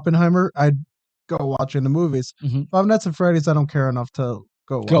was Oppenheimer, I'd go watch it in the movies. Mhm. If I'm Nets and Freddy's, I don't care enough to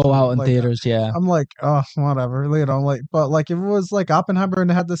go watch Go it. out in Like theaters, yeah. I'm like, oh, whatever, you know, like, but like if it was like Oppenheimer and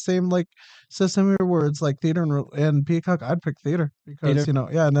it had the same like system here where it's like theater and Peacock, I'd pick theater because Theater. you know,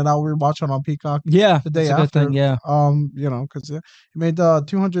 yeah, and then I'll rewatch it on Peacock Yeah, the day that's a good after. thing. Yeah. You know, because it made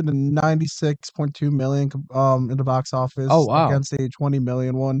 296.2 million in the box office Oh wow. against a 20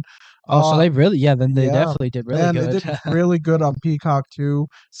 million one. Oh, so they really, yeah. Then they Yeah, definitely did really and it good. did really good on Peacock too.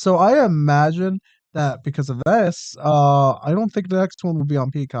 So I imagine that because of this, I don't think the next one will be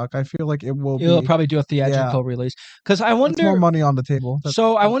on Peacock. I feel like it will It'll be. probably do a Yeah, theatrical release because I it's more wonder. money on the table.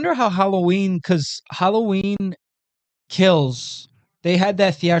 So I wonder how Halloween, because Halloween Kills, they had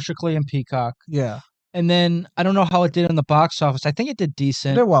that theatrically in Peacock, Yeah, and then I don't know how it did in the box office. I think it did it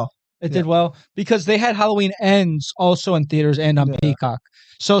decent. did well. It Yeah. did well because they had Halloween Ends also in theaters and on Yeah. Peacock.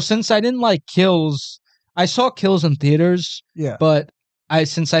 So since I didn't like Kills, I saw Kills in theaters, Yeah, but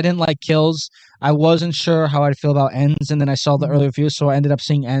since I didn't like Kills, I wasn't sure how I'd feel about Ends, and then I saw the Mhm. early reviews, so I ended up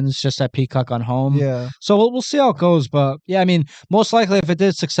seeing Ends just at Peacock on home. yeah, So we'll see how it goes, but yeah, I mean, most likely if it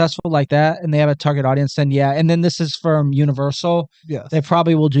did successful like that and they have a target audience, then yeah, and then this is from Universal, yes. they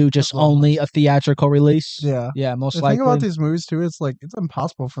probably will do just well. only a theatrical release. Yeah. Yeah, most The likely. thing about these movies too, it's like it's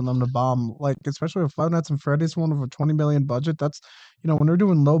impossible for them to bomb. Like especially with Five Nights and Freddy's, one with a 20 million budget. That's you know when they're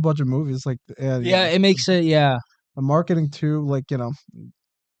doing low budget movies, like Yeah, it makes it, yeah. the marketing too. Like you know,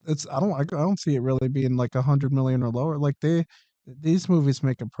 it's I don't see it really being like 100 million or lower. Like these movies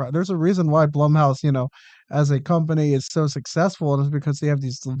make a there's a reason why Blumhouse, you know, as a company is so successful, and it's because they have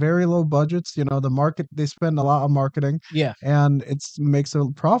these very low budgets. You know, they spend a lot on marketing, Yeah. and it makes a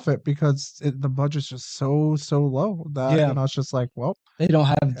profit because the budget's just so low that Yeah. you know it's just like well They don't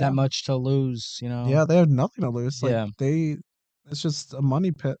have Yeah. that much to lose, you know. yeah they have nothing to lose. Like Yeah. it's just a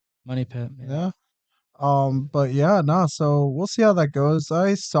money pit. Money pit. Yeah. But yeah, no, so we'll see how that goes.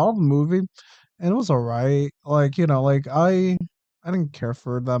 I saw the movie and it was alright. Like, you know, like I didn't care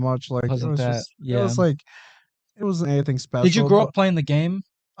for it that much. Like it Wasn't was that? just it Yeah. was like it wasn't anything special. Did you grow but up playing the game?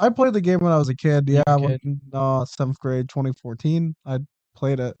 I played the game when I was a kid. You Yeah, were I a went kid? in 7th grade, 2014. I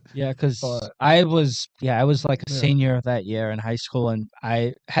played it. Yeah, because But I was like a yeah, senior that year in high school, and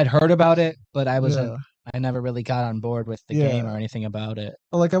I had heard about it, but I wasn't. yeah, I never really got on board with the game yeah. or anything about it.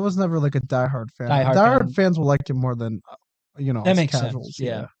 But like I was never like a diehard fan. Diehard Diehard fan. fans will like it more than you know, That us makes casuals. sense.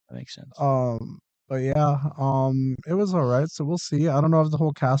 Yeah, that makes sense. But yeah, it was all right. So we'll see. I don't know if the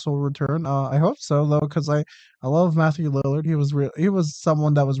whole cast will return. I hope so though, because I love Matthew Lillard. He was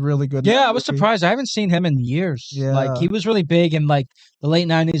someone that was really good. In Yeah, that I was movie. surprised. I haven't seen him in years. Like Yeah, he was really big in like the late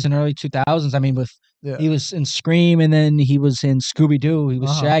 '90s and early 2000s. I mean, with yeah. he was in Scream, and then he was in Scooby Doo. He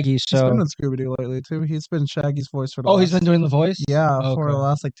was Uh-huh. Shaggy. He's been So in Scooby Doo lately too. He's been Shaggy's voice for the oh, he's last been doing the voice. yeah for Okay. the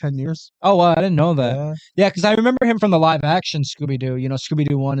last like 10 years. Oh, wow, I didn't know that. Yeah. Yeah, because I remember him from the live action Scooby Doo. You know, Scooby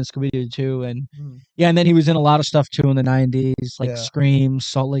Doo 1 and Scooby Doo 2, and Mm. yeah, and then he was in a lot of stuff too in the '90s, like Yeah. Scream,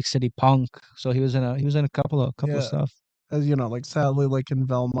 Salt Lake City Punk. So he was in a couple of Yeah. stuff. As you know, like sadly, like in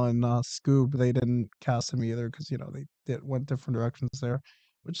Velma and Scoob, they didn't cast him either because you know went different directions there,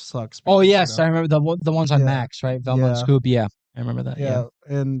 which sucks. Oh Because, you yes, know, I remember the ones on yeah, Max, right? Velma and yeah, Scoob. Yeah, I remember that. Yeah.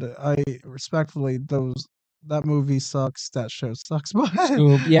 yeah, and I respectfully that movie sucks. That show sucks. But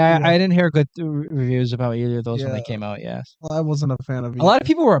Scoob. Yeah, yeah, I didn't hear good reviews about either of those when they yeah, came out. Yeah. I wasn't a fan of A lot either. of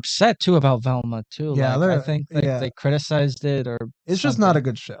people were upset too about Velma too. Yeah, Like I they're think yeah. they criticized it or It's just not a something.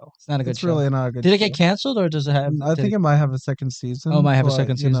 good show. It's not a good It's show. really not a good Did it show. get canceled or does it have? I think it might have a second season. Oh, it might have a but,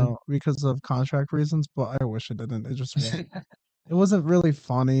 second you season. know, because of contract reasons. But I wish it didn't. It just wasn't. It wasn't really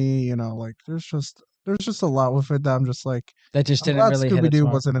funny. You know, like there's just a lot with it that I'm just like That just I'm didn't glad really hit Scooby its Doo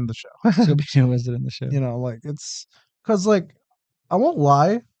mark. wasn't in the show. Scooby Doo was in the show. You know, like it's because like I won't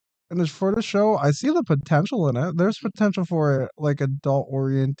lie, and for the show, I see the potential in it. There's potential for a like adult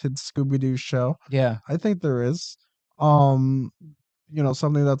oriented Scooby Doo show. Yeah. I think there is. Um, you know,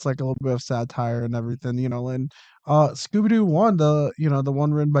 something that's like a little bit of satire and everything. You know, and Scooby Doo one, the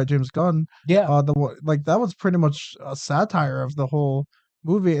one written by James Gunn. Yeah. The one like that was pretty much a satire of the whole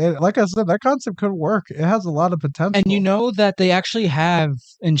movie. And like I said, that concept could work. It has a lot of potential. And you know that they actually have,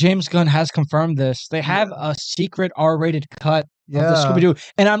 and James Gunn has confirmed this, they have a secret R-rated cut of the Yeah. Scooby-Doo.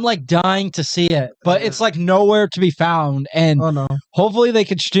 And I'm like dying to see it, but it's like nowhere to be found. And Oh no. hopefully they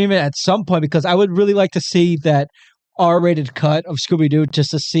could stream it at some point because I would really like to see that R-rated cut of Scooby-Doo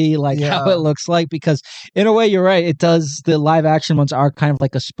just to see like how Yeah. it looks like, because in a way you're right, it does. The live action ones are kind of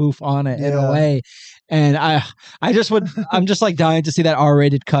like a spoof on it in a Yeah. way, and I'm just like dying to see that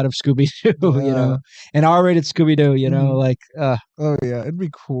R-rated cut of Scooby-Doo, Yeah. an R-rated Scooby-Doo, Mhm. like Oh yeah, it'd be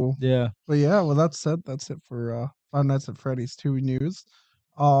cool. yeah. But yeah, well that said, that's it for Five Nights at Freddy's 2 news.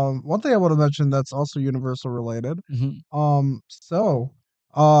 One thing I want to mention that's also Universal related. Mhm. So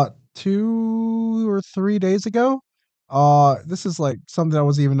 2 or 3 days ago, this is like something that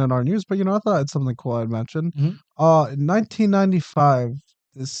was even in our news, but I thought it's something cool I'd mention. Mhm. In 1995,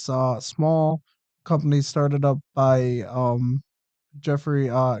 this small company started up by Jeffrey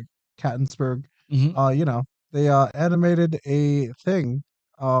Kattensberg. Mhm. You know, they animated a thing,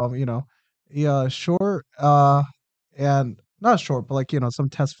 you know, a short and not short, but like some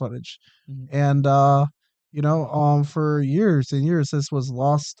test footage. Mhm. And for years and years this was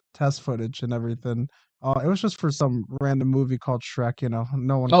lost test footage and everything. It was just for some random movie called Shrek,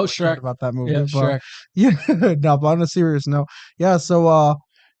 no one Oh, really cared Shrek. about that Yeah, movie, but Shrek. yeah, no, but on a serious note, yeah, so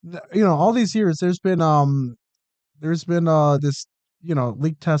all these years there's been this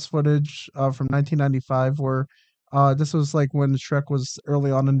leaked test footage from 1995 where this was like when Shrek was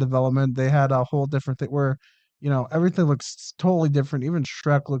early on in development. They had a whole different thing where everything looks totally different. Even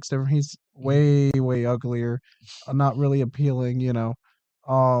Shrek looks different. He's Mhm. way uglier, not really appealing.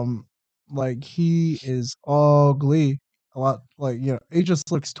 Um, like he is ugly a lot. Like he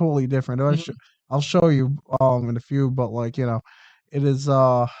just looks totally different. Mhm. I'll show you in a few, but like it is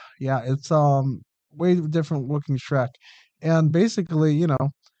yeah, it's way different looking Shrek. And basically,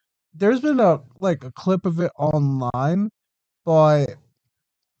 there's been a clip of it online, but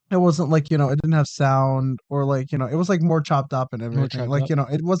it wasn't like, it didn't have sound or like, it was like more chopped up and More everything. chopped Like,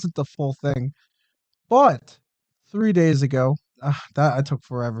 up. it wasn't the full thing. But 3 days ago, that I took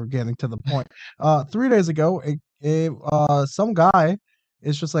forever getting to the point. 3 days ago, some guy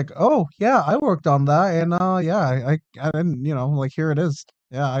is just like, oh yeah, I worked on that, and yeah, I didn't, like here it is.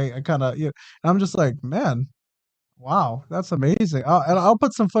 Yeah, I kind of, and I'm just like, man, wow, that's amazing. And I'll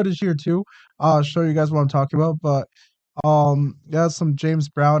put some footage here too. I'll show you guys what I'm talking about. But yeah, some James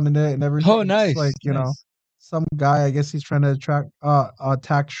Brown in it and Oh, everything. It's nice, like nice. some guy. I guess he's trying to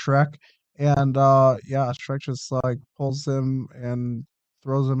attack Shrek, and yeah, Shrek just like pulls him and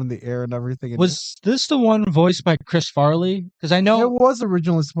throws him in the air and everything. And yeah, Was this the one voiced by Chris Farley? Because I it know, was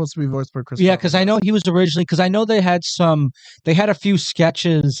originally supposed to be voiced by Chris yeah, Farley. because I know Yes. he was originally. Because I know they had a few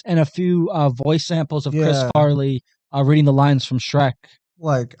sketches and a few voice samples of Chris Yeah. Farley reading the lines from Shrek.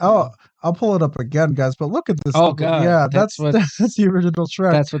 Like, Yeah. I'll pull it up again, guys. But look at this. Oh God, Yeah, that's that's the original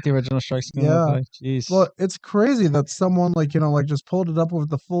Shrek. that's what the original Shrek's gonna look Yeah. like. Jeez. But it's crazy that someone like like just pulled it up with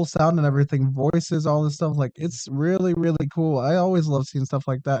the full sound and everything, voices, all this stuff. Like it's really really cool. I always love seeing stuff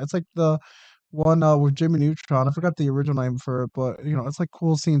like that. It's like the one with Jimmy Neutron. I forgot the original name for it, but it's like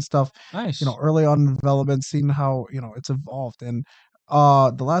cool seeing stuff. Nice. Early on in development, seeing how it's evolved. And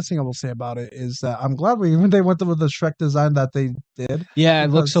the last thing I will say about it is that I'm glad when they went with the Shrek design that they did, Yeah,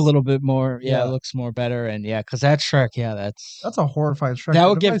 it looks a because little bit more. Yeah, it yeah, looks more better, and yeah, because that Shrek, yeah, that's a horrifying Shrek. that Dude.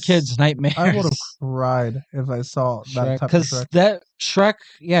 would give kids I would have nightmares. cried if I saw that Shrek, type of because Shrek. that Shrek,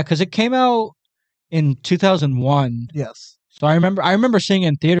 yeah, because it came out in 2001. Yes. So I remember seeing it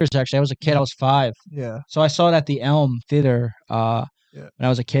in theaters. Actually, I was a kid. I was 5, Yeah. so I saw it at the Elm Theater Yeah. when I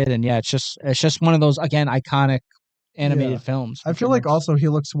was a kid. And yeah, it's just one of those again iconic Yeah. animated films. I Which it feel like looks also he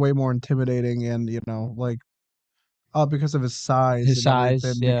looks way more intimidating and like because of his size his and size.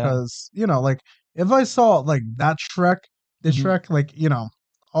 everything. Yeah. Because like if I saw like that Shrek, this Mhm. Shrek, like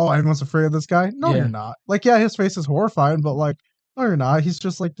oh, everyone's afraid of this guy. No, you're Yeah. not. Like yeah, his face is horrifying, but like no, you're not. He's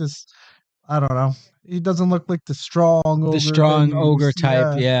just like this. I don't know. He doesn't look like the strong The ogre thing strong you're ogre used to.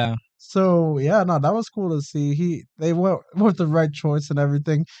 type. Yeah. Yeah. So yeah, no, that was cool to see. They went with the right choice and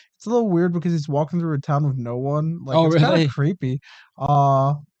everything. It's a little weird because he's walking through a town with no one. Like Oh, it's kind of really? creepy.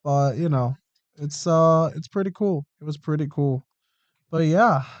 But it's pretty cool. It was pretty cool. But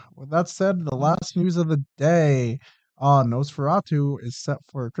yeah, with that said, the last news of the day, Nosferatu is set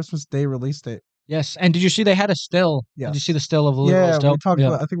for a Christmas Day release date. Yes. And did you see they had a still? Did you see Yes. the still of Louisville Yeah, we still? talked Yeah.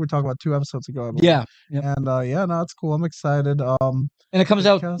 about. I think we talked about 2 episodes ago, I believe. Yeah. Yep. And yeah, no, it's cool. I'm excited. And it comes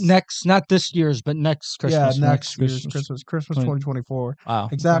Great out cast. next, not this year's, but next Yeah, Christmas. next year's Christmas. Christmas 20 2024, Wow.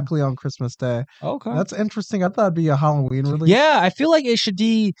 Okay. exactly on Christmas Day. Okay. That's interesting. I thought it'd be a Halloween release. Yeah, I feel like it should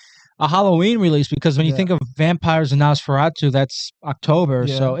be a Halloween release because when you Yeah. think of vampires and Nosferatu, that's October.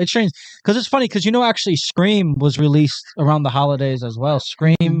 Yeah. So it's strange because it's funny because actually Scream was released around the holidays as well.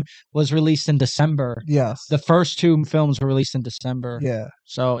 Scream was released in December. Yes. The first 2 films were released in December. Yeah.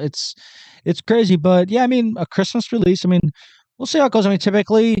 So it's crazy, but yeah, I mean a Christmas release. I mean, we'll see how it goes. I mean,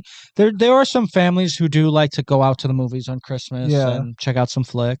 typically there are some families who do like to go out to the movies on Christmas and check out some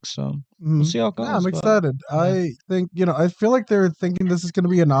flicks. So we'll see how it goes. Yeah, I'm excited. I think I feel like they're thinking this is going to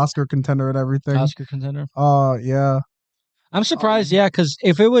be an Oscar contender and everything. Oscar contender. Yeah. I'm surprised, because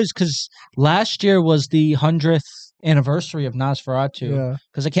because last year was the 100th anniversary of Nosferatu,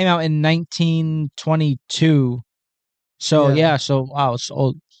 because it came out in 1922. So so wow, it's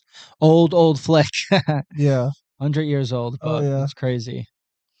old flick. Yeah, 100 years old, but it's crazy.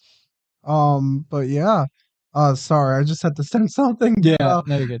 But yeah, sorry, I just had to say something. Yeah,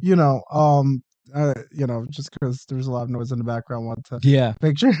 no, you're good. Just because there's a lot of noise in the background, want to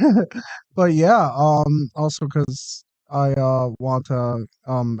picture. But yeah, also because I want to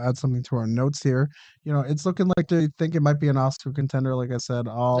add something to our notes here. It's looking like they think it might be an Oscar contender. Like I said,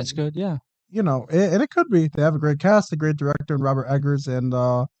 that's good. Yeah, and it could be. They have a great cast, a great director, and Robert Eggers, and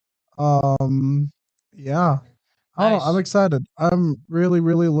yeah. I don't know. I'm excited. I'm really,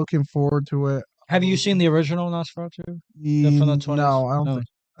 really looking forward to it. Have you seen the original Nosferatu? From the 20s? No, I don't think.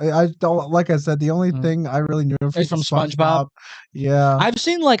 I don't. Like I said, the only thing I really knew is from SpongeBob. Yeah, I haven't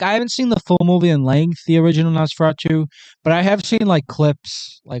seen the full movie in length, the original Nosferatu, but I have seen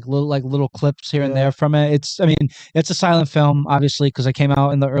clips, little clips here and there from it. It's a silent film, obviously, because it came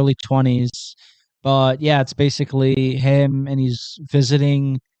out in the early 20s. But yeah, it's basically him, and he's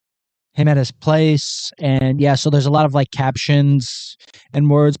visiting him at his place, and so there's a lot of captions and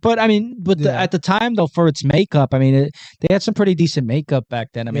words, but at the time though, for its makeup, they had some pretty decent makeup back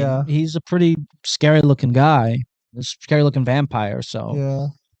then. He's a pretty scary looking guy, a scary looking vampire, so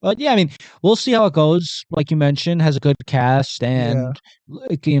but we'll see how it goes. Like you mentioned, has a good cast, and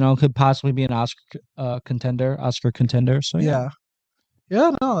could possibly be an Oscar contender, so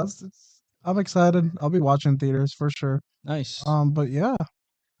no, I'm excited. I'll be watching theaters for sure. Nice. But yeah,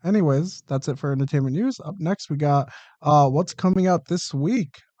 anyways, that's it for entertainment news. Up next, we got what's coming out this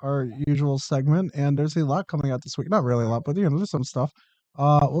week, our usual segment, and there's a lot coming out this week. Not really a lot, but there's some stuff.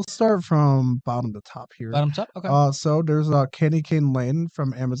 We'll start from bottom to top here. Bottom top, okay. So there's Candy Cane Lane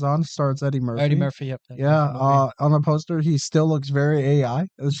from Amazon, stars Eddie Murphy. Eddie Murphy, yep. Yeah. On the poster, he still looks very AI.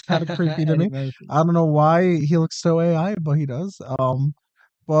 It's kind of creepy to me. Murphy. I don't know why he looks so AI, but he does.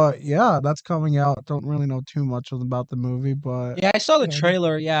 But yeah, that's coming out. Don't really know too much about the movie, but I saw the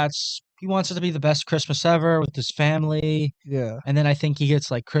trailer. Yeah, he wants it to be the best Christmas ever with his family. Yeah, and then I think he gets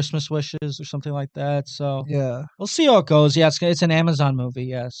Christmas wishes or something like that. So yeah, we'll see how it goes. Yeah, it's an Amazon movie.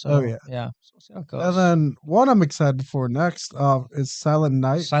 Yeah. So yeah. So we'll see how it goes. And then what I'm excited for next is Silent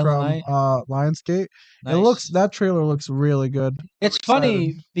Night from Lionsgate. Nice. That trailer looks really good. It's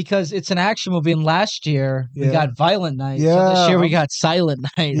funny because it's an action movie, and last year we got Violent Night. Yeah. So this year we got Silent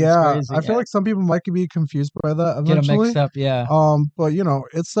Night. Yeah. It's crazy. I feel like some people might be confused by that eventually. Get them mixed up, yeah. But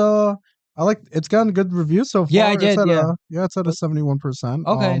it's it's gotten good reviews so far. Yeah, I did. It's at a 71%.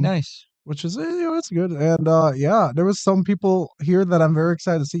 Okay, nice. Which is it's good. And there was some people here that I'm very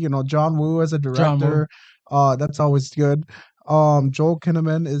excited to see. John Woo as a director. That's always good. Joel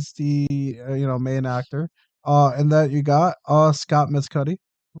Kinnaman is the main actor. And that you got Scott Mescudi,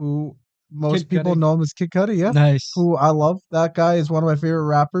 who most people know him as Kid Cudi. Yeah, nice. Who I love. That guy is one of my favorite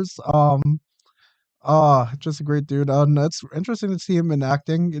rappers. Just a great dude. It's interesting to see him in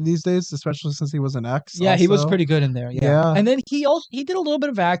acting these days, especially since he was an X. Yeah, he was pretty good in there. Yeah. And then he did a little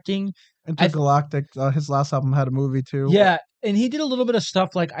bit of acting. Intergalactic. His last album had a movie too. Yeah, and he did a little bit of stuff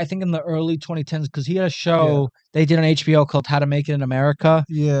I think in the early 2010s, because he had a show they did on HBO called How to Make It in America.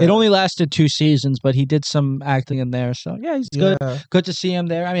 Yeah, it only lasted 2 seasons, but he did some acting in there. So yeah, he's good. Good to see him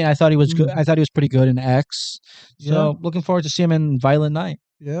there. I thought he was good. I thought he was pretty good in X. So looking forward to see him in Violent Night.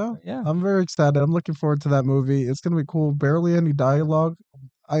 Yeah. I'm very excited. I'm looking forward to that movie. It's gonna be cool. Barely any dialogue.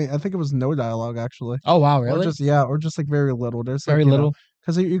 I think it was no dialogue actually. Oh wow, really? Or just very little. There's very little.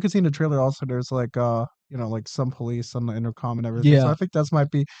 Because you can see in the trailer also there's some police on the intercom and everything. Yeah. So I think that's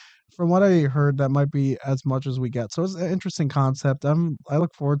might be, from what I heard, that might be as much as we get. So it's an interesting concept. I look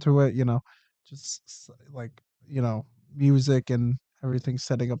forward to it. Just music and everything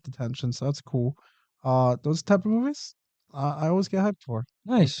setting up the tension. So that's cool. Those type of movies, I always get hyped for.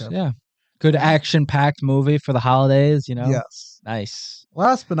 Nice. Okay. Yeah. Good action-packed movie for the holidays. Yes. Nice.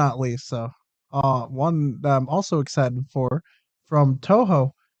 Last but not least, one that I'm also excited for, from Toho,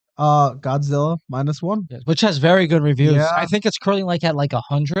 Godzilla -1, which has very good reviews. Yeah. I think it's currently at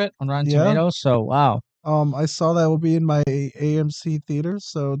 100 on Rotten Tomatoes. So wow. I saw that will be in my AMC theaters,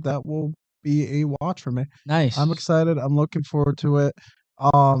 so that will be a watch for me. Nice. I'm excited. I'm looking forward to it.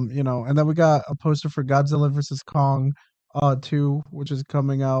 And then we got a poster for Godzilla vs Kong 2, which is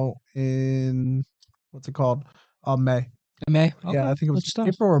coming out in what's it called? May. In May? Yeah, Okay, I think it good was stuff.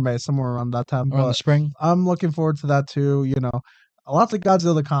 April or May, somewhere around that time. Around the But spring. I'm looking forward to that too. Lots of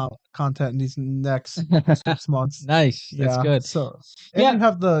Godzilla content in these next 6 months. Nice. That's Yeah. good. So, and Yeah. you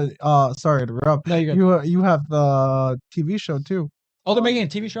have the sorry to interrupt. No, you're good. You have the TV show too. Oh, they're making a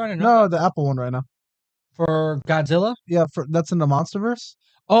TV show? I didn't know. No, the Apple one right now. For Godzilla? Yeah, that's in the MonsterVerse.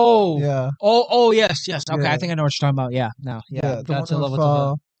 Oh. Yeah. Oh, yes. Okay, Yeah. I think I know what you're talking about. Yeah. No. Yeah. The Godzilla one with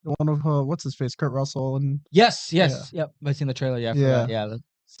of the one of what's his face, Kurt Russell, and Yes. Yeah. Yep. I've seen the trailer. Yeah. I Yeah. forgot. Yeah.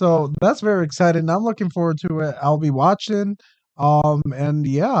 so that's very exciting. I'm looking forward to it. I'll be watching. And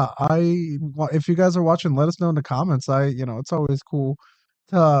yeah, if you guys are watching, let us know in the comments. It's always cool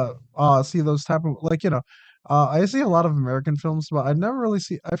to see those type of I see a lot of American films, but I never really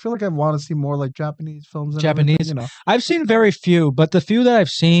see. I feel like I want to see more like Japanese films. And everything, Japanese. I've seen very few, but the few that I've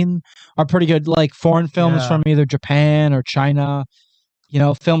seen are pretty good. Like foreign films Yeah. from either Japan or China.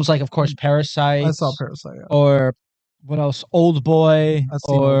 Films like, of course, Parasite. I saw Parasite. Yeah. Or what else? Old Boy. I've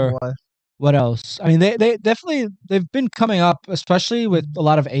seen Or Old Boy. what else? I mean, they definitely they've been coming up, especially with a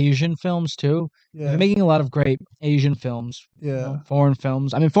lot of Asian films too. Yeah. They're making a lot of great Asian films. Yeah. Foreign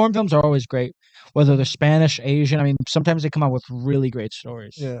films. I mean, foreign films are always great, whether they're Spanish, Asian. I mean, sometimes they come out with really great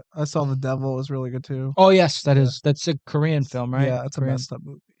stories. Yeah. I saw The Devil. It was really good too. Oh yes, that's a Korean film, right? Yeah, it's a Korean. messed up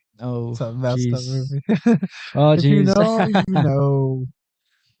movie. Oh, It's a messed up jeez. movie. Oh, If you jeez. know, you know.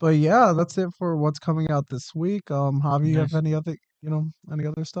 But yeah, that's it for what's coming out this week. Javi, you have Nice. any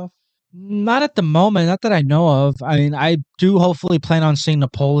other stuff? Not at the moment, not that I know of. I mean, I do hopefully plan on seeing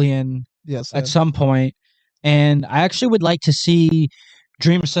Napoleon Yes. at some point, and I actually would like to see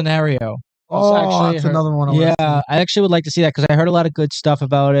Dream Scenario. That's another one. Yeah, I actually would like to see that because I heard a lot of good stuff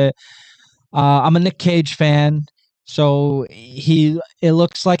about it. I'm a Nick Cage fan, so it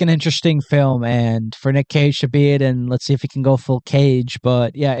looks like an interesting film, and for Nick Cage to be it, and let's see if he can go full Cage.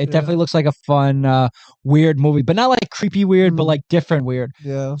 But yeah, it definitely looks like a fun, weird movie, but not like creepy weird, but like different weird.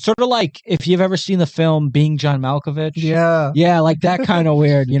 Yeah. Sort of like if you've ever seen the film Being John Malkovich. Yeah. Yeah, like that kind of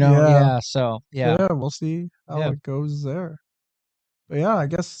weird, Yeah. Yeah. So yeah. We'll see how Yeah. it goes there. But yeah, I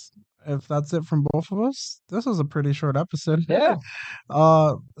guess if that's it from both of us, this was a pretty short episode. Yeah.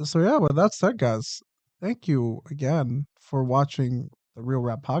 So yeah, with that said, guys, thank you again for watching the Real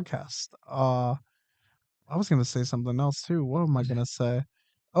Rap Podcast. I was gonna say something else too. What am I gonna say?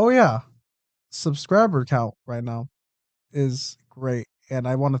 Oh yeah, subscriber count right now is great, and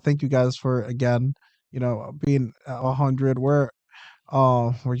I want to thank you guys for again, being at 100.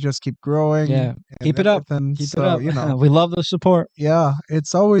 We just keep growing. Yeah. and Keep it up. everything. Keep So, it up. We love the support. yeah,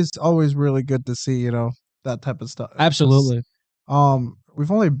 it's always really good to see, that type of stuff. Absolutely.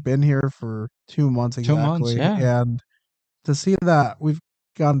 We've only been here for 2 months 2 months, exactly, yeah. and to see that we've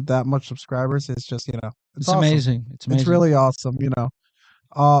gotten that much subscribers, it's just, It's awesome. amazing. It's amazing. It's really awesome.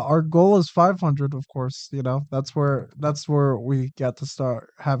 Our goal is 500, of course. That's where we get to start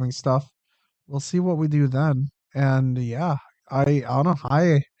having stuff. We'll see what we do then, and yeah, I don't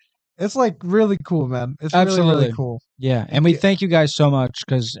know. It's like really cool, man. It's really, really Absolutely. cool. Yeah, and we thank you guys so much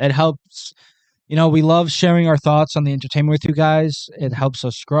because it helps. We love sharing our thoughts on the entertainment with you guys. It helps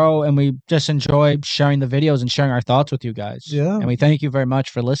us grow, and we just enjoy sharing the videos and sharing our thoughts with you guys. Yeah. And we thank you very much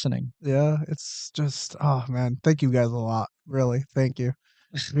for listening. Yeah, it's just, oh man, thank you guys a lot. Really, thank you.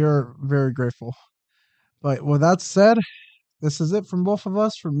 We're very grateful. But with that said, this is it from both of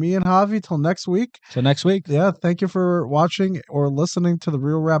us, from me and Javi. Till next week. So next week. Yeah, thank you for watching or listening to the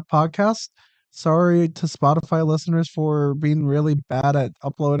Real Rap Podcast. Sorry to Spotify listeners for being really bad at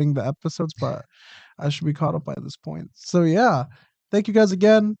uploading the episodes, but I should be caught up by this point. So yeah, thank you guys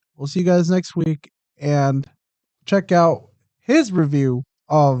again. We'll see you guys next week, and check out his review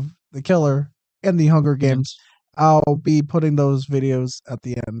of The Killer and The Hunger Games. I'll be putting those videos at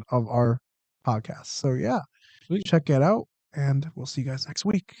the end of our podcast. So yeah, check it out, and we'll see you guys next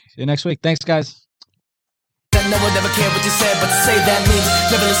week. See you next week. Thanks, guys. No one ever cared what you said, but to say that means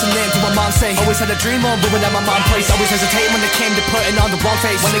never listening to what mom say. Always had a dream on living at my mom's place. Always hesitate when it came to putting on the wrong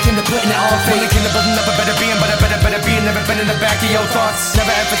face. When it came to putting it on face. When it came to building up a better being, but a better being. Never been in the back of your thoughts.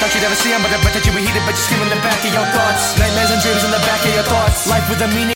 Never ever thought you'd ever see them, but I bet that you were heated, but you scream in the back of your thoughts. Nightmares and dreams in the back of your thoughts. Life with a meaning.